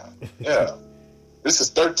 Yeah. This is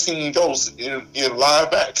 13 Ghosts in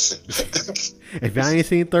live action. If y'all ain't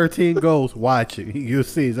seen 13 Ghosts, watch it. You'll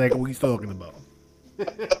see exactly what he's talking about.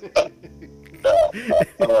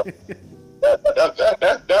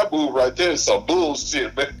 That move right there is some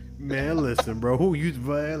bullshit, man. Man, listen, bro.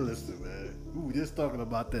 Listen, man. Who just talking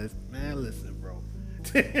about this? Man, listen, bro.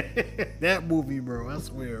 That movie, bro. I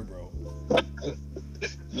swear, bro.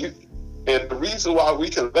 And the reason why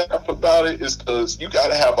we can laugh about it is because you got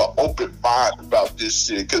to have an open mind about this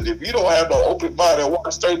shit. Because if you don't have no open mind and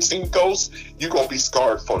watch 13 Ghosts, you're going to be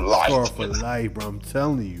scarred for life. Scarred for life, bro. I'm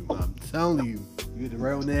telling you. You hit it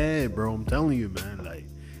right on the head, bro. I'm telling you, man. Like,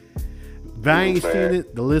 if I ain't seen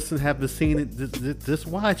it, the listeners haven't seen it, just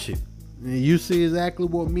watch it. And you see exactly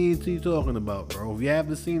what me and T talking about, bro. If you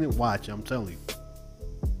haven't seen it, watch it. I'm telling you.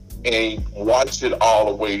 And watch it all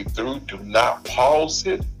the way through. Do not pause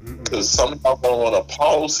it, because some of y'all want to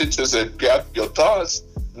pause it just to get your thoughts.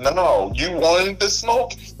 No, you wanted the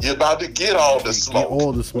smoke, you're about to get all the smoke. Get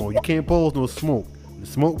all the smoke. You can't pause no smoke. The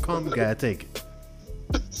smoke come, you gotta take it.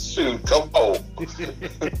 Shoot, come on.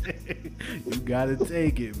 You gotta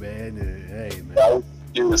take it, man. Hey, man.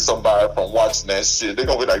 give somebody from watching that shit. They're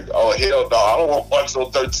gonna be like, oh hell no, I don't want to watch no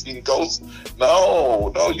 13 Ghosts.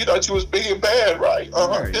 No, you thought you was big and bad, right?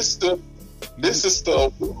 Right. This is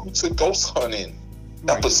the to ghost hunting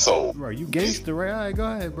episode. Right, you gangster, right? All right, go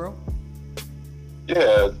ahead, bro.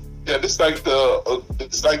 Yeah, it's like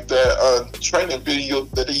that training video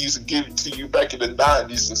that they used to give to you back in the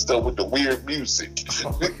 90s and stuff with the weird music.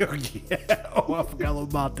 Oh, yeah. Oh, I forgot all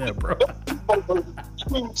about that, bro.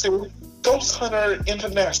 Ghost Hunter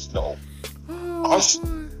International.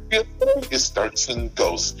 It's 13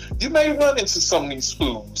 Ghosts. You may run into some of these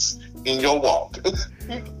fools in your walk.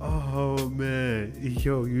 Oh man,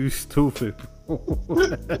 yo, you stupid.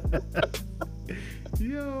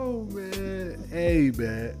 Yo, man. Hey,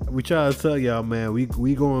 man. We try to tell y'all, man.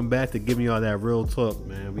 We going back to giving y'all that real talk,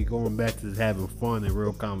 man. We going back to having fun and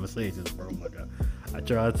real conversations, bro. Like I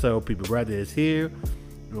try to tell people, whether it's here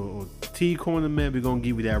or T Corner, man, we gonna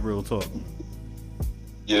give you that real talk.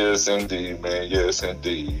 Yes, indeed, man. Yes,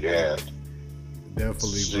 indeed. And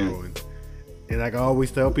definitely, bro. And like I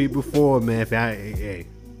always tell people before, man,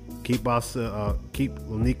 keep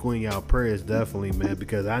Laniqua in y'all prayers, definitely, man,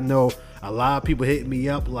 because I know a lot of people hit me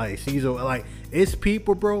up like she's like, it's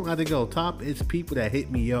people, bro. I think it's people that hit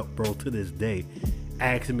me up, bro, to this day,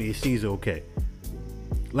 asking me if she's okay.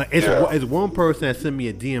 Like it's one person that sent me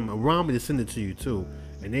a DM, around me to send it to you too,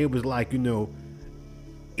 and they was like,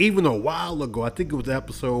 even a while ago, I think it was the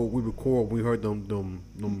episode we recorded, we heard them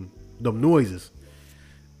noises,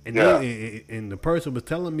 and and the person was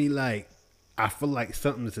telling me like, I feel like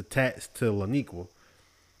something is attached to Laniqua.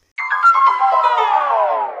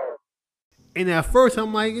 And at first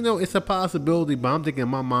I'm like, it's a possibility, but I'm thinking in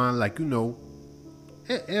my mind like,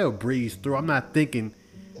 it'll breeze through. I'm not thinking,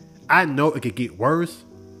 I know it could get worse,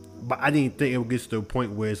 but I didn't think it would get to the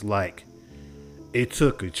point where it's like, it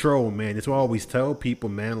took control, man. It's what I always tell people,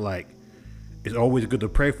 man, like, it's always good to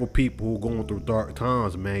pray for people who are going through dark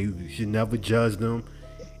times, man. You should never judge them,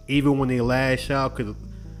 even when they lash out, because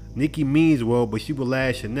Nikki means well, but she was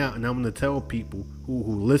lashing out, and I'm gonna tell people who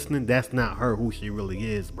listening, that's not her who she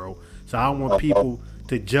really is, bro. So I don't want people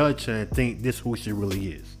to judge her and think this who she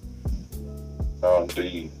really is. No,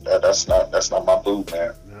 indeed, that's not my boo,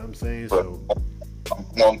 man. You know what I'm saying? But so I'm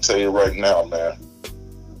gonna tell you right now, man.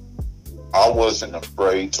 I wasn't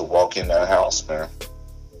afraid to walk in that house, man.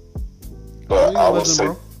 But I will say,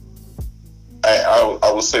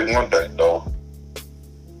 I will say one thing though.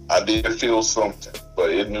 I did feel something,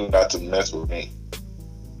 but it knew not to mess with me.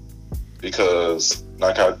 Because,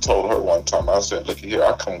 like I told her one time, I said, look here,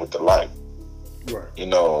 I come with the light. Right.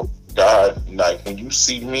 God, like when you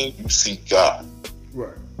see me, you see God.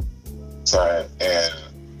 Right. So, and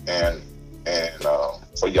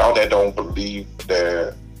for y'all that don't believe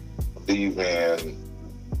in the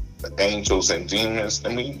angels and demons,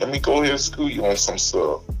 let me go ahead and school you on some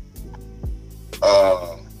stuff.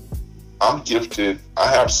 I'm gifted.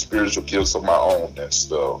 I have spiritual gifts of my own and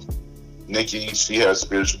stuff. Nikki, she has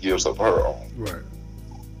spiritual gifts of her own. Right.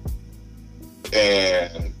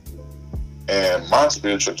 And my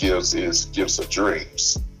spiritual gifts is gifts of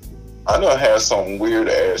dreams. I know I had some weird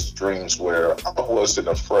ass dreams where I wasn't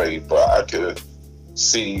afraid, but I could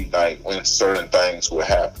see like when certain things would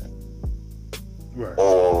happen. Right.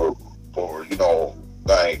 Or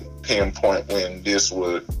like pinpoint when this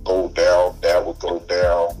would go down, that would go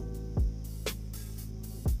down.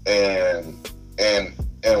 And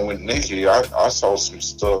with Nikki, I saw some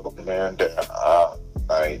stuff, man, that I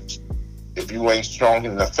like. If you ain't strong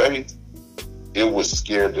in the faith, it would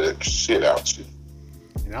scare the shit out you.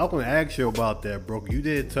 And I was gonna ask you about that, bro. You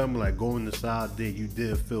did tell me like going inside there, you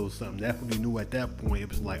did feel something. That's when you knew at that point it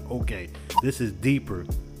was like, okay, this is deeper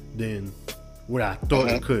than what I thought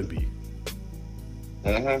it could be.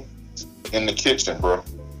 In the kitchen, bro.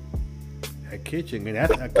 That kitchen, and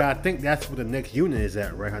I think that's where the next unit is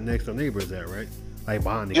at, right? Her next door neighbor is at, right? Like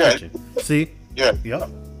behind the kitchen. See? Yeah. Yep.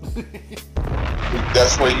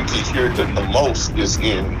 That's where you can hear it the most is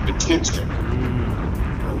in the kitchen.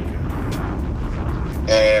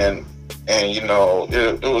 Okay. And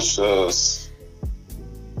it was just,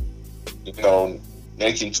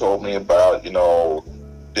 Nikki told me about,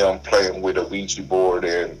 them playing with a Ouija board,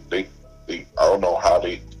 and they I don't know how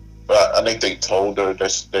they, but I think they told her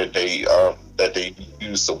that they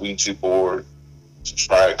used the Ouija board to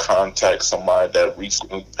try to contact somebody that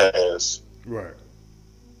recently passed. Right.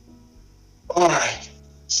 All right.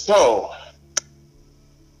 So,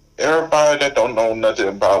 everybody that don't know nothing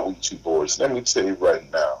about Ouija boards, let me tell you right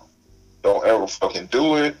now, don't ever fucking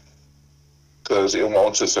do it, because it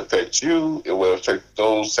won't just affect you, it will affect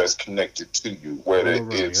those that's connected to you, whether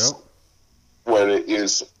it's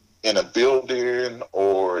in a building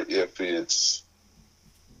or if it's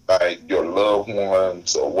like your loved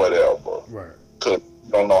ones or whatever. Right. Because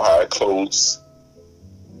you don't know how it closes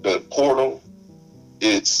the portal,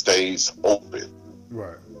 it stays open.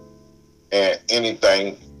 Right. And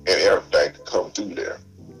anything and everything can come through there.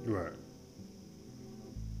 Right.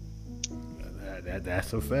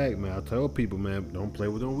 That's a fact, man. I tell people, man, don't play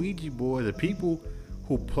with them Ouija boys. The people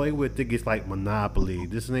who play with think it's like Monopoly.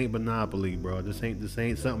 This ain't Monopoly, bro. This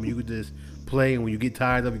ain't something you could just play, and when you get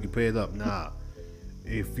tired of it, you can pay it up. Nah.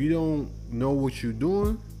 If you don't know what you're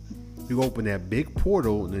doing, you open that big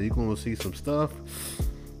portal, and then you're gonna see some stuff.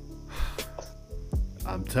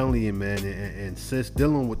 I'm telling you, man, and sis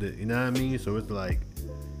dealing with it, you know what I mean? So it's like,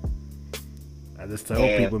 I just tell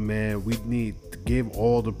people, man, we need to give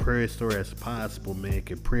all the prayer story as possible, man.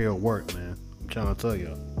 Can prayer work, man? I'm trying to tell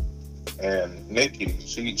you. And Nikki,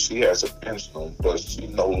 she has a pendulum, but she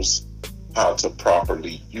knows how to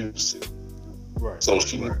properly use it. Right. So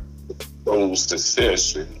she goes to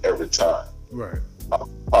session every time. Right.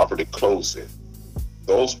 Properly close it.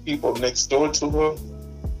 Those people next door to her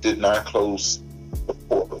did not close the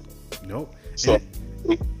portal. Nope. So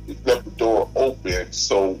it left the door open,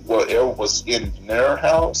 so whatever was in their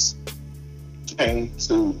house came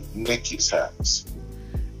to Nikki's house.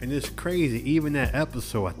 And it's crazy, even that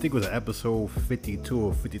episode, I think it was episode 52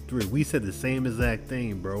 or 53, we said the same exact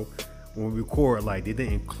thing, bro. When we record, like, they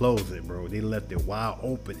didn't close it, bro. They left it wide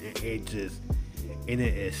open, and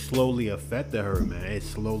it slowly affected her, man. It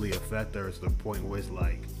slowly affected her to the point where it's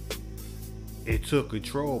like, it took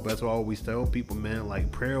control. But that's why I always tell people, man,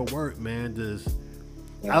 like, prayer work, man. Just,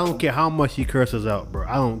 I don't care how much she curses out, bro.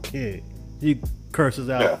 I don't care. She curses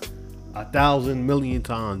out 1,000 million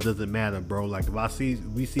times, doesn't matter, bro. Like, if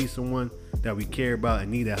we see someone that we care about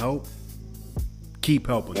and need help, keep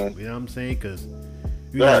helping them. You know what I'm saying? Because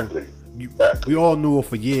we all knew her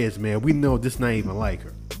for years, man. We know this not even like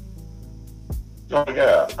her. Oh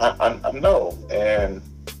yeah, I know, and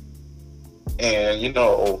you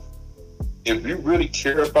know, if you really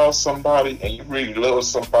care about somebody and you really love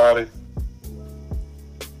somebody,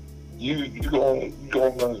 you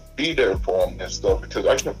gonna be there for them and stuff. Because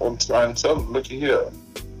I kept on trying to tell them, look here,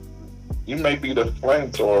 you may be the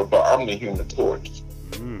flamethrower, but I'm the human torch.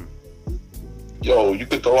 Yo, you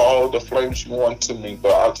could throw all the flames you want to me,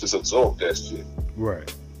 but I'll just absorb that shit.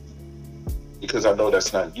 Right. Because I know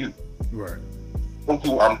that's not you. Right.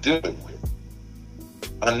 Who I'm dealing with.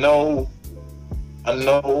 I know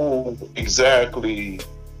exactly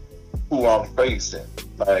who I'm facing.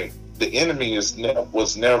 Like, the enemy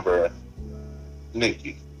was never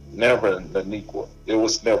Nikki, never Naniqua. It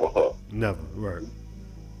was never her. Never, right.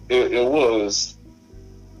 It was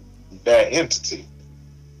that entity.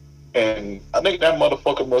 And I think that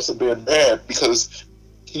motherfucker must have been mad because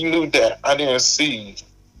he knew that I didn't see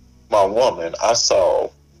my woman. I saw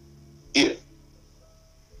it.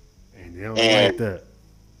 And they don't like that.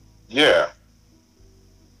 Yeah.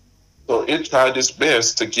 So it tried its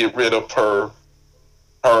best to get rid of her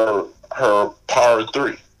power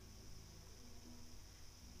 3.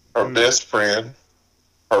 Her best friend,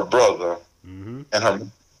 her brother, and her.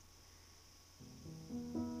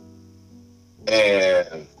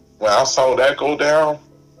 And when I saw that go down,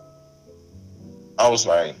 I was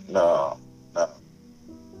like, no,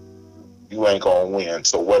 you ain't gonna win.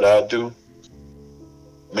 So what I do,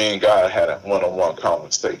 me and God had a one-on-one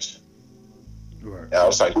conversation. Right. And I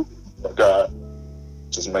was like, God,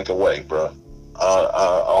 just make a way, bro.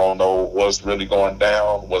 I don't know what's really going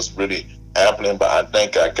down, what's really happening, but I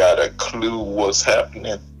think I got a clue what's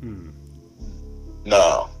happening.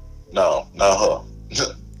 No, not her.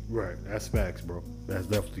 Right, that's facts, bro. That's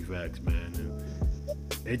definitely facts, man.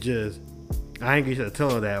 And it just, I ain't gonna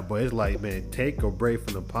tell her that, but it's like, man, take a break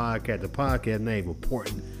from the podcast. The podcast ain't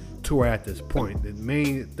important to her at this point. The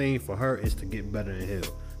main thing for her is to get better and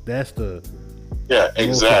heal. That's the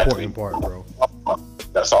most important part, bro.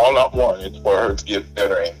 That's all I want is for her to get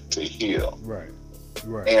better and to heal. Right.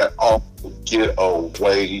 And also get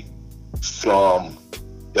away from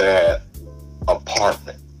that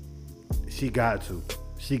apartment. She got to, man.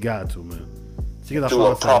 She got to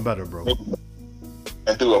find something better, bro.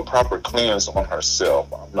 And do a proper cleanse on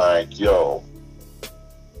herself. I'm like, yo,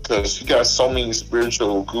 because she got so many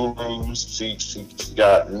spiritual gurus. She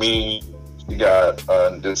got me. She got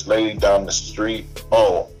this lady down the street.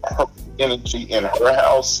 Oh, her energy in her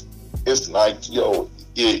house. It's like, yo,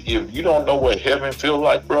 if you don't know what heaven feel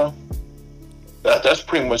like, bro, that's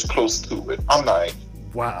pretty much close to it. I'm like,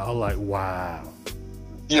 wow.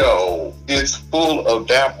 Yo, it's full of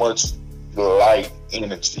that much light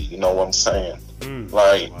energy. You know what I'm saying?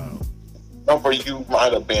 Whatever you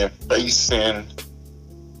might have been facing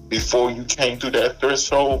before you came through that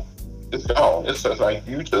threshold, it's gone. It's just like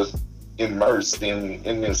you just immersed in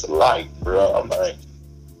this light, bro. I'm like,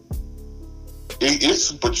 it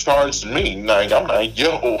supercharged me. Like, I'm like,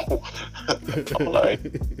 yo. I'm like,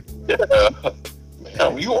 yeah,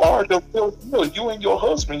 man, you are the real deal. You and your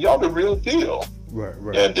husband, y'all the real deal. Right.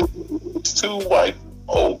 And it's two white,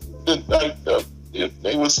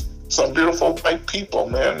 they was some beautiful white people,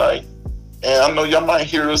 man. Like, and I know y'all might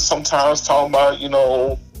hear us sometimes talking about,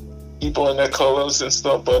 people in their colors and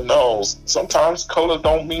stuff, but no, sometimes color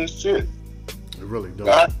don't mean shit. It really don't.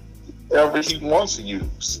 God, whatever he wants to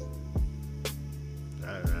use.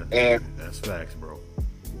 And that's facts, bro.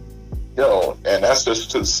 And that's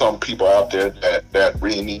just to some people out there that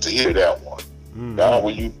really need to hear that one. God,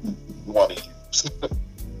 what you want to use.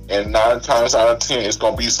 And 9 times out of 10, it's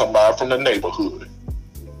going to be somebody from the neighborhood.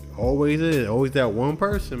 Always is. Always that one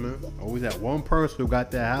person, man. Always that one person who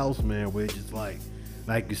got that house, man, which is like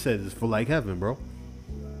you said, it's for like heaven, bro.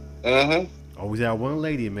 Always that one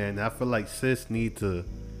lady, man. I feel like sis need to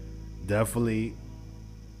definitely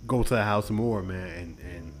go to the house more, man.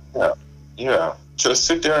 And yeah. Just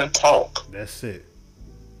sit there and talk. That's it.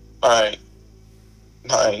 Like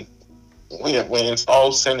when it's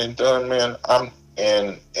all said and done, man,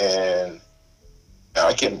 and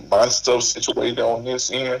I get my stuff situated on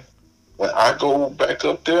this end. When I go back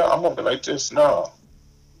up there, I'm gonna be like this. No,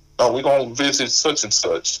 we're gonna visit such and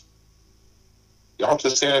such. Y'all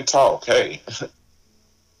just sit and talk. Hey,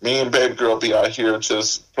 me and baby girl be out here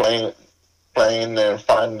just playing and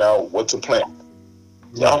finding out what to plan.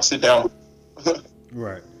 Y'all sit down.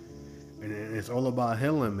 Right. And it's all about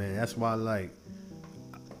healing, man. That's why, like,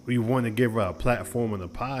 we want to give her a platform on the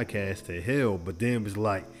podcast to heal, but then it's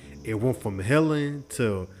like it went from healing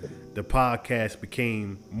to the podcast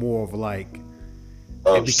became more of like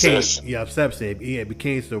obsession. It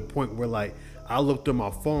became to the point where like I looked at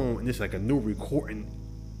my phone and it's like a new recording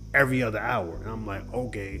every other hour, and I'm like,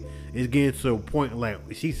 okay, it's getting to a point like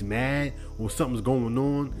she's mad when something's going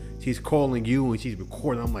on. She's calling you and she's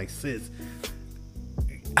recording. I'm like, sis,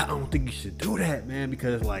 I don't think you should do that, man,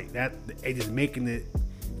 because like that it is making it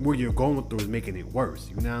where you're going through is making it worse.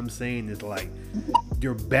 You know what I'm saying? It's like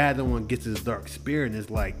you're battling against this dark spirit, and it's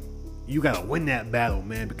like you gotta win that battle,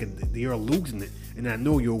 man, because you're losing it. And I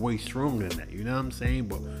know you're way stronger than that. You know what I'm saying?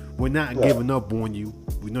 But we're not giving up on you.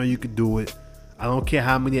 We know you can do it. I don't care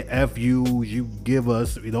how many FUs you give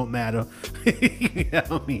us. It don't matter. You know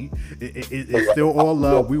what I mean? It's still all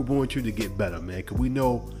love. We want you to get better, man, because we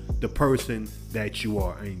know the person that you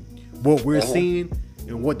are. And what we're seeing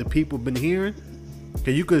and what the people have been hearing,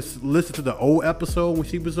 because you could listen to the old episode when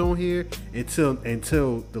she was on here until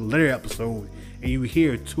the later episode, and you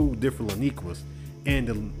hear two different Laniquas. And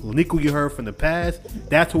the Laniqua you heard from the past,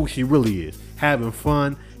 that's who she really is. Having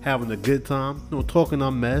fun, having a good time, talking a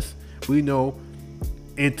mess. We know.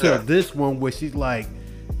 Until this one where she's like,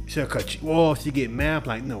 she'll cut you off, she get mad. I'm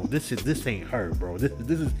like, no, this ain't her, bro.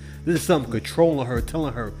 This is something controlling her,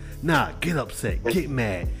 telling her, nah, get upset, get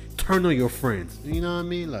mad, turn on your friends. You know what I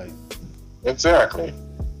mean? Like, exactly.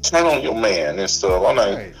 Turn on your man and stuff. I'm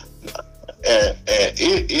like, right. and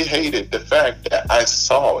it hated the fact that I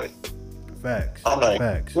saw it. Facts. I'm like,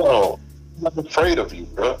 facts. Yo, I'm afraid of you,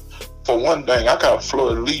 bro. For one thing, I got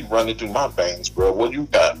Fleur de Lis running through my veins, bro. What you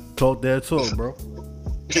got? Talk that talk, bro.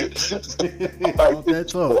 Talk that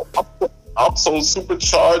talk. I'm so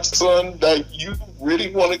supercharged, son, that you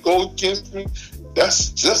really want to go against me? That's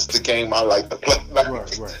just the game I like to play.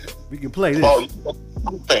 Right. We can play this.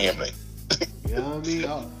 Family. You know what I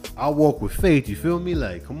mean? I'll walk with faith, you feel me?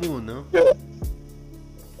 Like, come on now. Yeah.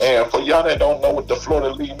 And for y'all that don't know what the Fleur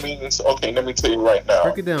de Lis means, okay, let me tell you right now.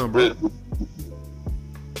 Break it down, bro.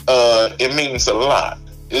 It means a lot.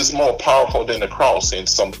 It's more powerful than the cross in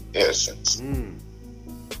some essence.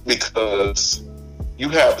 Because you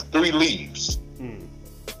have 3 leaves.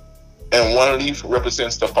 And one leaf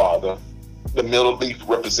represents the Father, the middle leaf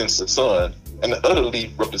represents the Son, and the other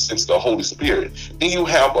leaf represents the Holy Spirit. Then you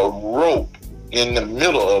have a rope in the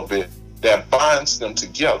middle of it that binds them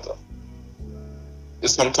together.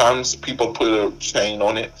 Sometimes people put a chain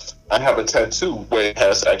on it. I have a tattoo where it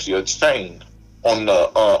has actually a chain on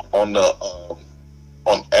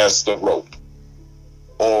as the rope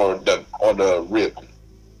or the ribbon.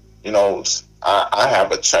 You know, I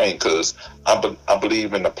have a chain because I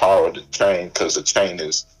believe in the power of the chain, because the chain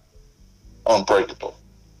is unbreakable.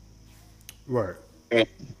 Right. And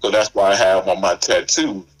so that's why I have on my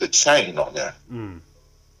tattoo the chain on there.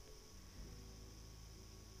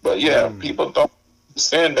 But yeah, people don't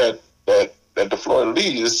understand that the Fleur de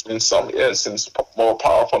Lis is in some essence more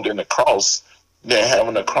powerful than the cross, than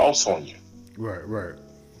having a cross on you. Right.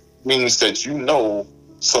 Means that you know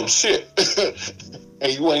some shit,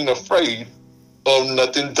 and you ain't afraid of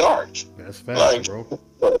nothing dark. That's facts, bro.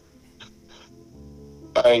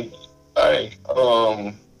 I'm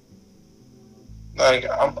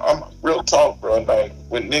real talk, bro. Like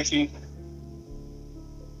with Nikki,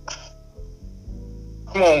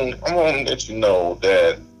 I'm gonna let you know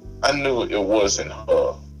that I knew it wasn't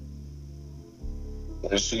her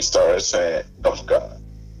when she started saying, "Oh God."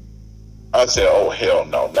 I said, "Oh hell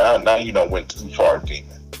no!" Now you done went too far, demon.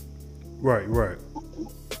 Right.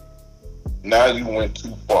 Now you went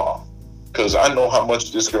too far, because I know how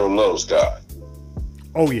much this girl loves God.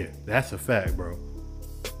 Oh yeah, that's a fact, bro.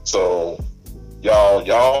 So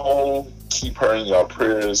y'all keep her in your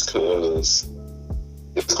prayers, because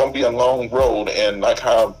it's gonna be a long road. And like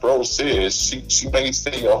how bro says, she may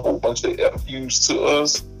say a whole bunch of FUs to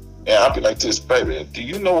us, and I'll be like this, baby. Do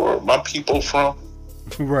you know where my people from?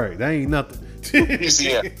 Right, that ain't nothing. You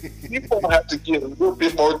see, you gonna have to get a little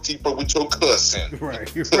bit more deeper with your cousin. Right.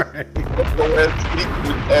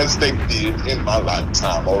 As they did in my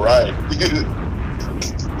lifetime, all right?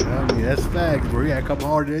 I mean, that's facts, bro. You gotta come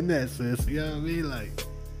harder than that, sis. You know what I mean? Like,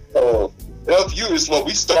 FU is what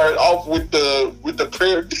we started off with the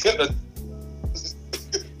prayer dinner.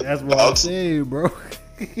 That's what I'm saying, bro.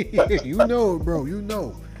 You know it, bro. You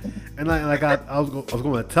know. And like I was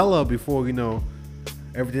going to tell her before, you know,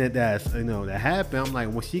 everything that happened. I'm like,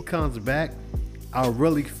 when she comes back, I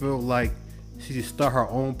really feel like she should start her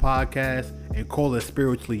own podcast and call it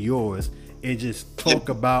Spiritually Yours, and just talk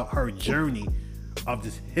about her journey of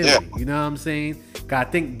this healing. You know what I'm saying? 'Cause I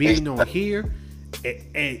think being on here,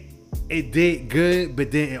 it did good,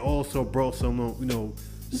 but then it also brought some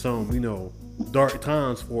dark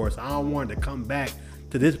times for us. I don't want her to come back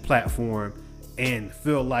to this platform and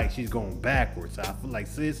feel like she's going backwards. So I feel like,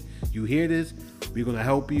 sis, you hear this? We're gonna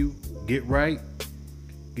help you get right,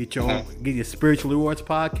 get your Spiritual Rewards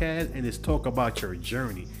podcast, and just talk about your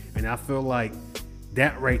journey. And I feel like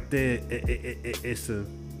that right there, it's a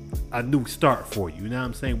new start for you. You know what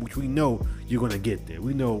I'm saying? Which we know you're gonna get there.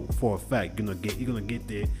 We know for a fact you're gonna get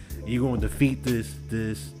there. You're gonna defeat this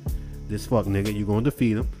fuck nigga. You're gonna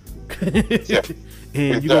defeat him,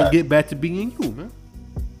 and you're gonna get back to being you, man.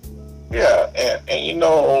 Yeah, and you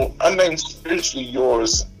know, I named Spiritually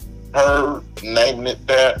Yours. Her naming it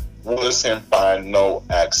that wasn't by no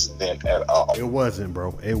accident at all. It wasn't,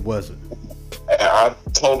 bro. It wasn't. And I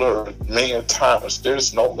told her a million times,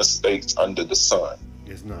 there's no mistakes under the sun.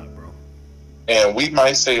 It's not, bro. And we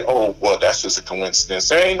might say, oh, well, that's just a coincidence.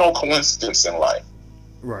 There ain't no coincidence in life.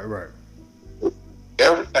 Right.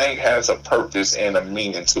 Everything has a purpose and a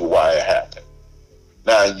meaning to why it happened.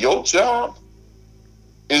 Now, your job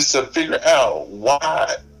is to figure out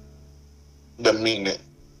why the meaning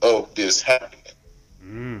of this happening.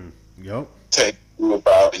 Yep. Take you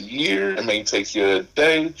about a year. It may take you a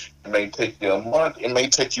day. It may take you a month. It may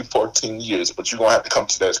take you 14 years. But you're going to have to come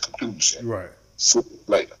to that conclusion. Right. Sooner or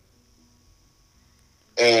later.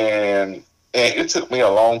 And it took me a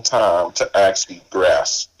long time to actually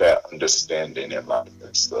grasp that understanding in life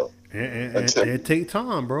and stuff. And it takes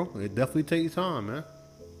time, bro. It definitely takes time, man.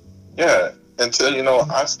 Yeah. Until, you know,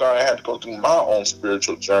 I had to go through my own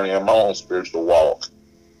spiritual journey and my own spiritual walk.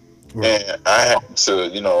 Right. And I had to,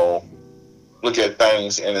 you know, look at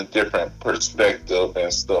things in a different perspective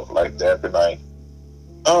and stuff like that. But like,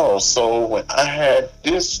 oh, so when I had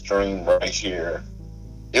this dream right here,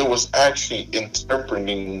 it was actually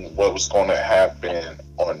interpreting what was going to happen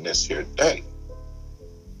on this here day.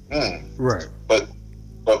 Right. But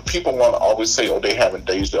people want to always say, oh, they having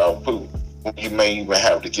deja vu. You may even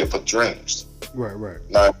have the gift of dreams. Right.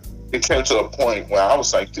 Now, it came to a point where I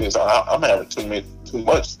was like this, I'm having too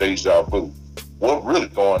much deja vu. What really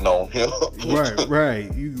going on here? Right.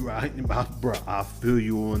 You right, bro. I feel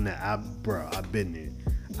you on that. I've been there.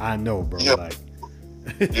 I know, bro. Yeah. Like,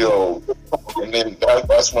 yo, and then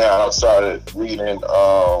that's when I started reading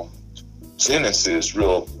Genesis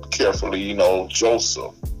real carefully. You know,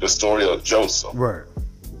 Joseph, the story of Joseph. Right.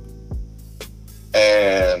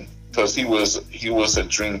 And because he was a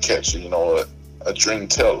dream catcher, you know, a dream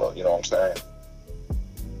teller. You know what I'm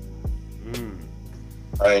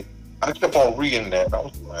saying? I kept on reading that, and I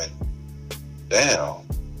was like, damn,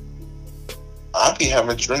 I be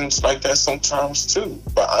having dreams like that sometimes too,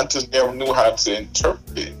 but I just never knew how to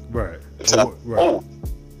interpret it. Right. Right.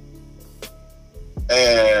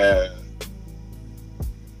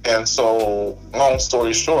 And so, long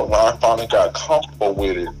story short, when I finally got comfortable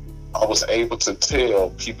with it, I was able to tell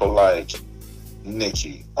people like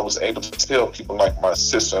Nikki, I was able to tell people like my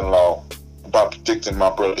sister-in-law about predicting my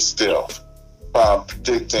brother's death, about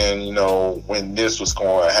predicting, you know, when this was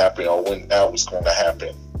going to happen or when that was going to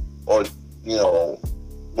happen, or, you know,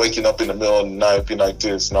 waking up in the middle of the night, be like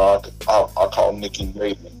this. No, I call Nikki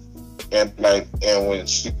lately, and when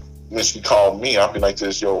she called me, I'll be like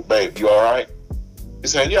this. Yo, babe, you all right? He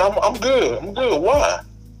said, yeah, I'm good. I'm good. Why?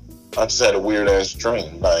 I just had a weird ass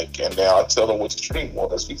dream, like, and then I tell her what the dream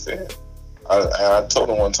was. He said, I told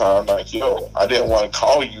her one time, like, yo, I didn't want to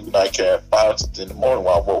call you like at 5 in the morning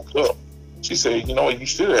when I woke up. She said, you know what, you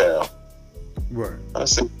should have. Right. I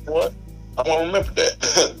said, you know what? I won't remember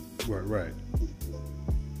that. Right.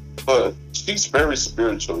 But she's very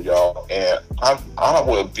spiritual, y'all, and I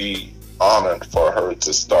would be honored for her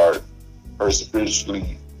to start her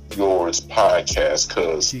Spiritually Yours podcast,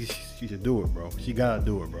 because she should do it, bro. She gotta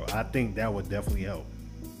do it, bro. I think that would definitely help.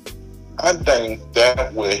 I think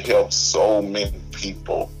that would help so many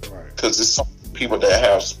people, right? Because there's some people that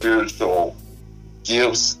have spiritual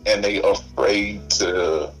gifts and they afraid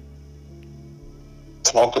to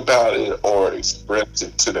talk about it or express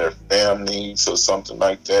it to their families or something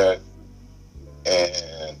like that,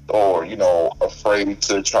 and or afraid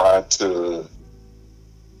to try to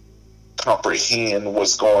comprehend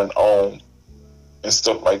what's going on and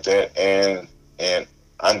stuff like that. And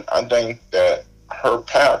I think that her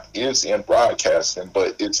path is in broadcasting,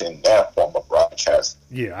 but it's in that form of broadcasting.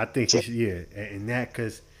 Yeah, I think she should, yeah, and that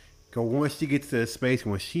because once she gets to a space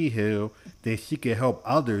when she heal, then she can help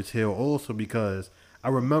others heal also, because I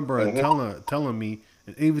remember her telling me,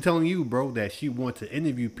 and even telling you, bro, that she wants to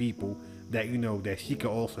interview people that, that she can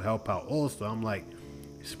also help out also. I'm like,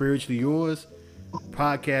 Spiritually Yours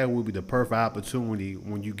podcast will be the perfect opportunity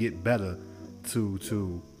when you get better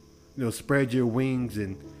to spread your wings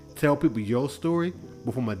and tell people your story,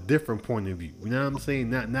 but from a different point of view. You know what I'm saying?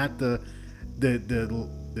 Not the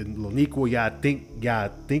Laniqua y'all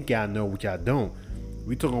think y'all know, what y'all don't.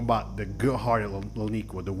 We talking about the good-hearted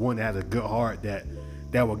Laniqua, the one that has a good heart that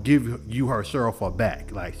will give you her sorrowful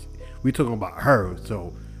back. Like, we talking about her.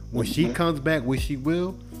 So when she comes back, which she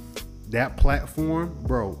will, that platform,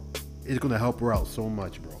 bro, is gonna help her out so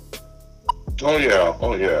much, bro. Oh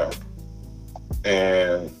yeah.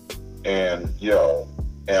 And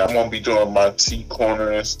I'm gonna be doing my T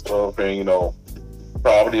corner and stuff, and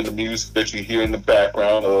probably the music that you hear in the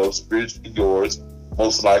background of Spiritually Yours,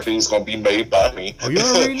 most likely it's gonna be made by me. Oh, you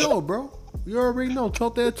already know, bro. You already know.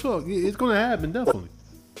 Talk that talk. It's gonna happen, definitely.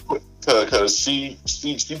 Cause she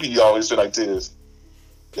be always like this.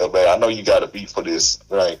 Yo, man, I know you got a beat for this,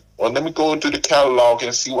 right? Well, let me go into the catalog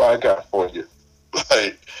and see what I got for you,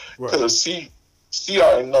 like, cause she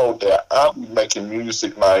already know that I'll be making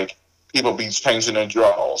music like people be changing their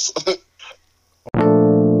draws.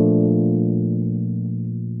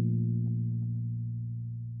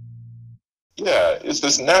 Yeah, it's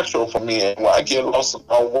just natural for me, and when I get lost in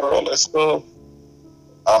my world and stuff,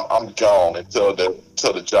 I'm gone until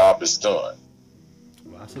the job is done.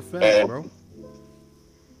 Well, that's a fact, bro.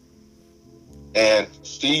 And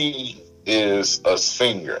she is a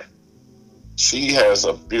singer. She has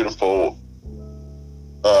a beautiful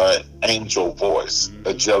angel voice,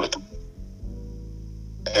 angelic.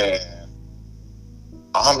 And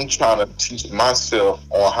I'm trying to teach myself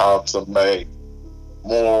on how to make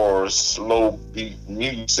more slow beat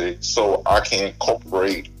music so I can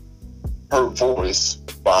incorporate her voice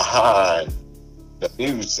behind the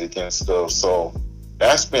music and stuff. So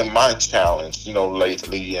that's been my challenge,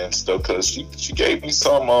 lately and stuff, because she gave me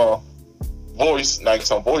some voice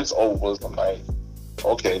overs. I'm like,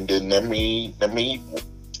 okay, then let me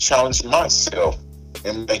challenge myself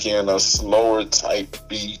in making a slower type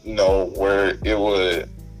beat, where it would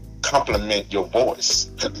complement your voice.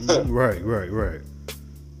 Right.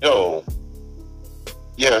 Yo,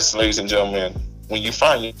 yes, ladies and gentlemen, when you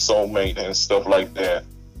find your soulmate and stuff like that,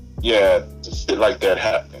 yeah, shit like that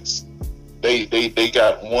happens. They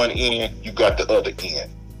got one end, you got the other end.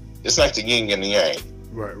 It's like the yin and the yang.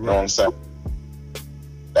 Right. You know what I'm saying?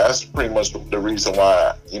 That's pretty much the reason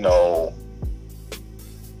why,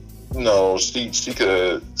 she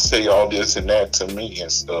could say all this and that to me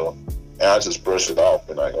and stuff, and I just brush it off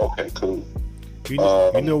and like, okay, cool. You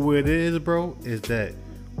know what it is, bro? Is that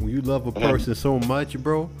when you love a person so much,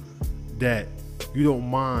 bro, that you don't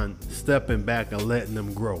mind stepping back and letting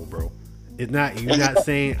them grow, bro. You're not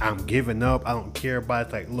saying I'm giving up, I don't care about it.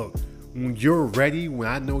 It's like, look, when you're ready, when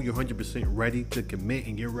I know you're 100% ready to commit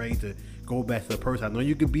and get ready to go back to the person I know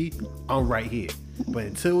you could be, I'm right here. But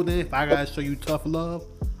until then, if I gotta show you tough love,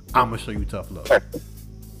 I'm gonna show you tough love.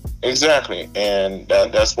 Exactly, and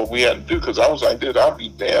that's what we had to do, because I was like, dude, I'll be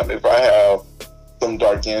damned if I have some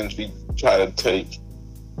dark energy try to take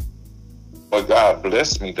what God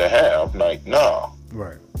blessed me to have. Like, no.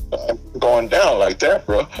 Right. I'm going down like that,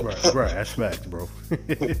 bro. Right. That's facts, bro.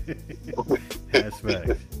 That's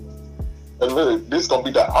facts. And look, this is gonna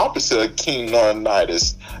be the opposite of King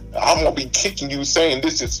Leonidas. I'm gonna be kicking you, saying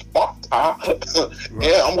this is Sparta, right. And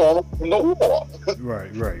I'm gonna open the war.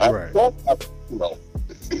 Right. You know.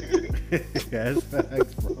 That's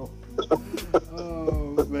facts, bro.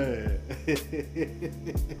 Oh man.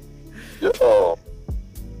 Yo.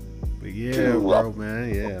 But yeah, bro,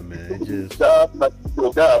 man. Yeah, man. Just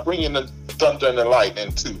God, bring in the thunder and the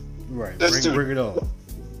lightning too. Right. Let's Bring it on.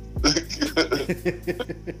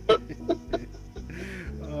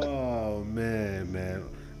 Oh man.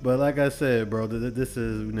 But like I said, bro, this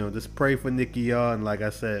is, just pray for Nikki, y'all. And like I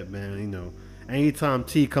said, man, anytime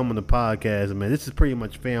T come on the podcast, man, this is pretty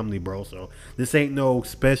much family, bro. So this ain't no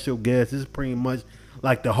special guest. This is pretty much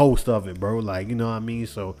like the host of it, bro. Like, you know what I mean?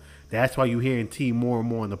 So that's why you hearing T more and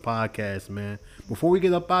more on the podcast, man. Before we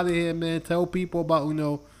get up out of here, man, tell people about,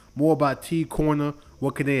 more about T Corner,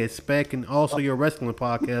 what can they expect, and also your wrestling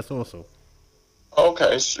podcast also.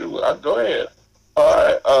 Okay, sure. Go ahead. All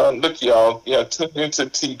right. Look, y'all. Yeah, tune into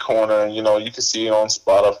T Corner. You can see it on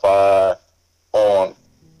Spotify,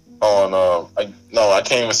 I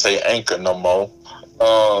can't even say Anchor no more.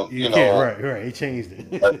 You can't, right. He changed it.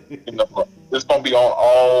 It's gonna be on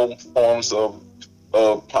all forms of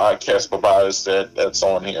podcast providers that's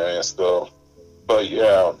on here and stuff. But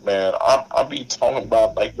yeah, man, I'll be talking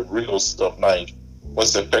about like the real stuff, like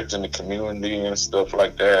what's affecting the community and stuff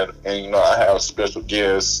like that. And I have special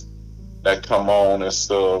guests that come on and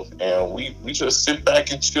stuff, and we just sit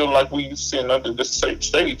back and chill like we sitting under the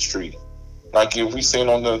shade tree. Like if we sitting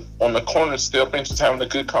on the corner step and just having a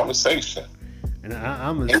good conversation. And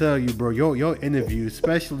I'm gonna tell you, bro, your interview,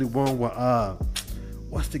 especially one with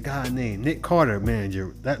what's the guy name? Nick Carter,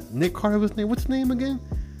 manager. That Nick Carter was name. What's his name again?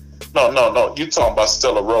 No. You talking about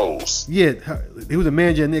Stella Rose? Yeah, he was a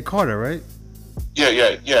manager of Nick Carter, right?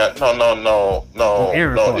 Yeah. No. Oh,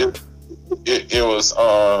 Aaron Carter. It was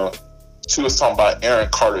she was talking about Aaron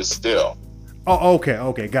Carter still. Oh,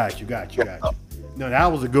 okay. Got you. No,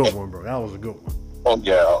 that was a good one, bro. That was a good one. Oh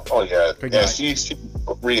yeah. And she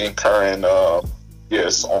reoccurring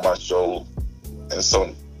yes on my show,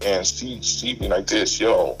 and she be like this,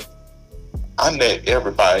 yo, I let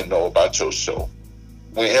everybody know about your show.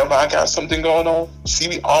 Whenever I got something going on,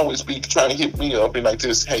 she always be trying to hit me up and like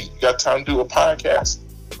this, hey, you got time to do a podcast?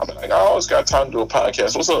 I'm like, I always got time to do a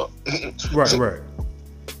podcast. What's up? Right.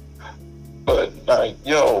 But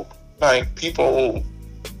people,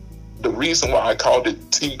 the reason why I called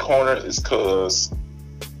it T Corner is because,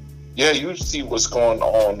 you see what's going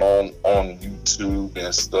on YouTube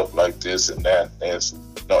and stuff like this and that. And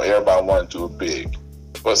everybody want to do it big,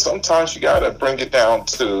 but sometimes you gotta bring it down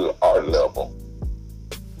to our level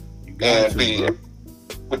and be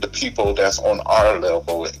with the people that's on our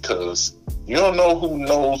level, because you don't know who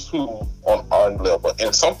knows who on our level.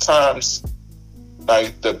 And sometimes,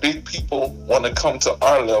 like, the big people want to come to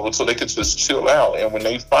our level so they can just chill out. And when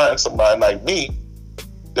they find somebody like me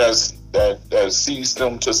that sees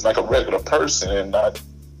them just like a regular person and not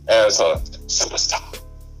as a superstar,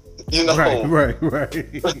 right.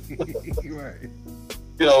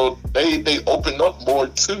 They open up more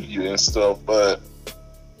to you and stuff. But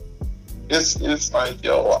it's like,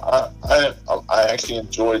 I actually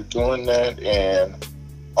enjoy doing that. And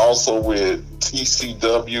also with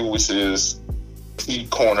TCW, which is T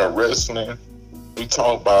Corner Wrestling, we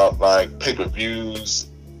talk about like pay-per-view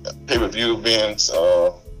events,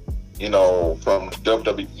 from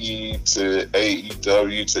WWE to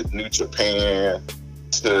AEW to New Japan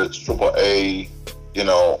to AAA,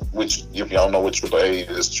 which, if y'all know what AAA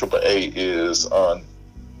is the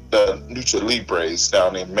Lucha Libres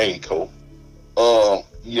down in Mexico. I'll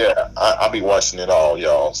be watching it all,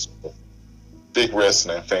 y'all. So, big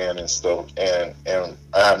wrestling fan and stuff, and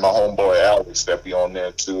I have my homeboy Alex that be on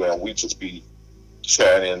there too, and we just be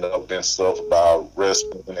chatting up and stuff about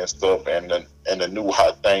wrestling and stuff, and the new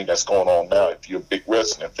hot thing that's going on now, if you're a big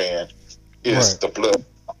wrestling fan, is the blood.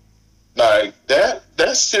 Like that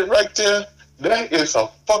shit right there, that is a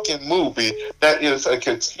fucking movie. That is a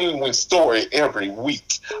continuing story every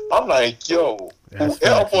week. I'm like, yo,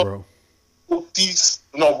 whoever wrote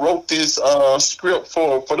this script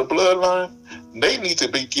for the Bloodline, they need to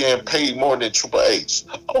be getting paid more than Triple H.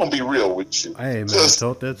 I'm gonna be real with you. Hey man,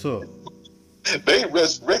 talk that up. They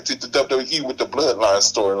resurrected the WWE with the Bloodline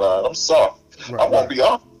storyline. I'm sorry. I won't be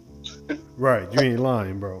honest. Right, you ain't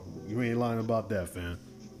lying, bro. You ain't lying about that, fam.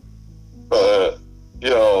 But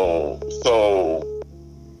so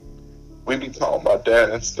we be talking about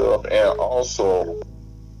that and stuff, and also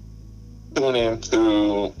tune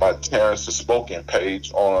into my Terrence the Spoken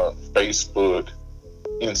page on Facebook,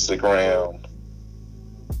 Instagram,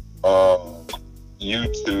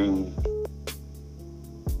 YouTube.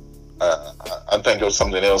 I think of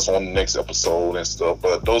something else on the next episode and stuff.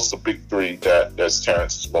 But those are the big three that's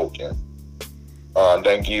Terrence spoken.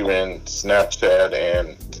 Then given Snapchat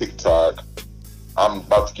and TikTok, I'm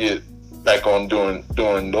about to get back on doing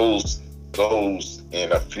those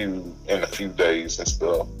in a few days and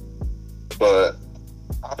stuff. But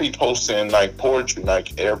I'll be posting like poetry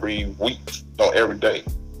like every week, no, every day.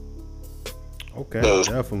 Okay,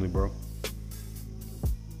 definitely, bro.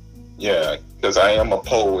 Yeah, because I am a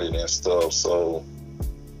poet and stuff, so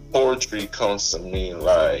poetry comes to me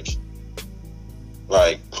like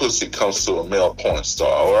pussy comes to a male porn star,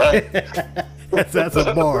 all right? that's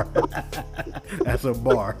a bar. That's a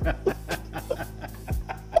bar.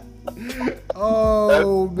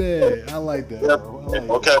 Oh, man. I like that, bro. I like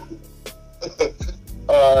okay.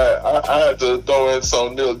 I had to throw in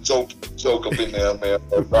some little joke up in there, man.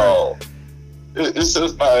 But no, it's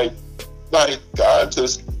just like God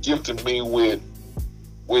just gifted me with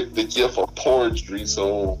the gift of poetry,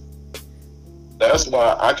 so that's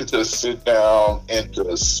why I could just sit down and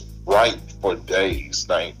just write for days,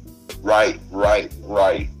 like write,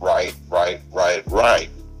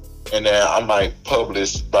 and then I might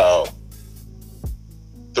publish about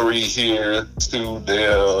 3 here, 2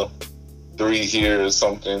 there, 3 here,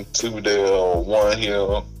 something, 2 there, 1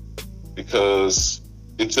 here, because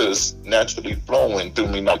it's just naturally flowing through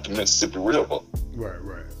me like the Mississippi River. Right.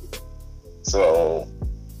 So,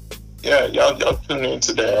 yeah, y'all tune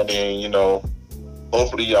into that, and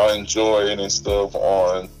hopefully y'all enjoy it and stuff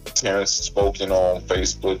on Terrence Spoken on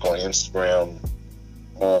Facebook, on Instagram,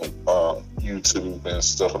 on YouTube and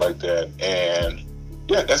stuff like that. And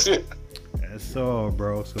yeah, that's it. That's all,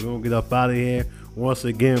 bro. So we're gonna get up out of here. Once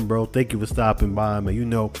again, bro, thank you for stopping by, man.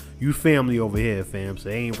 You family over here, fam. So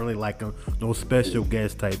it ain't really like no special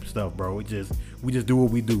guest type stuff, bro. We just do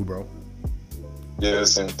what we do, bro.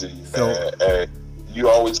 Yes, indeed. So, hey, you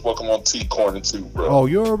always welcome on T Corner too, bro. Oh,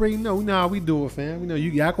 you already know. Nah, we do it, fam.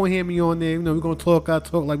 Y'all gonna hear me on there. We're gonna talk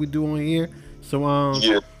like we do on here. So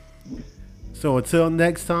yeah. So until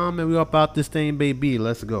next time, man, we up out this thing, baby.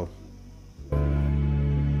 Let's go.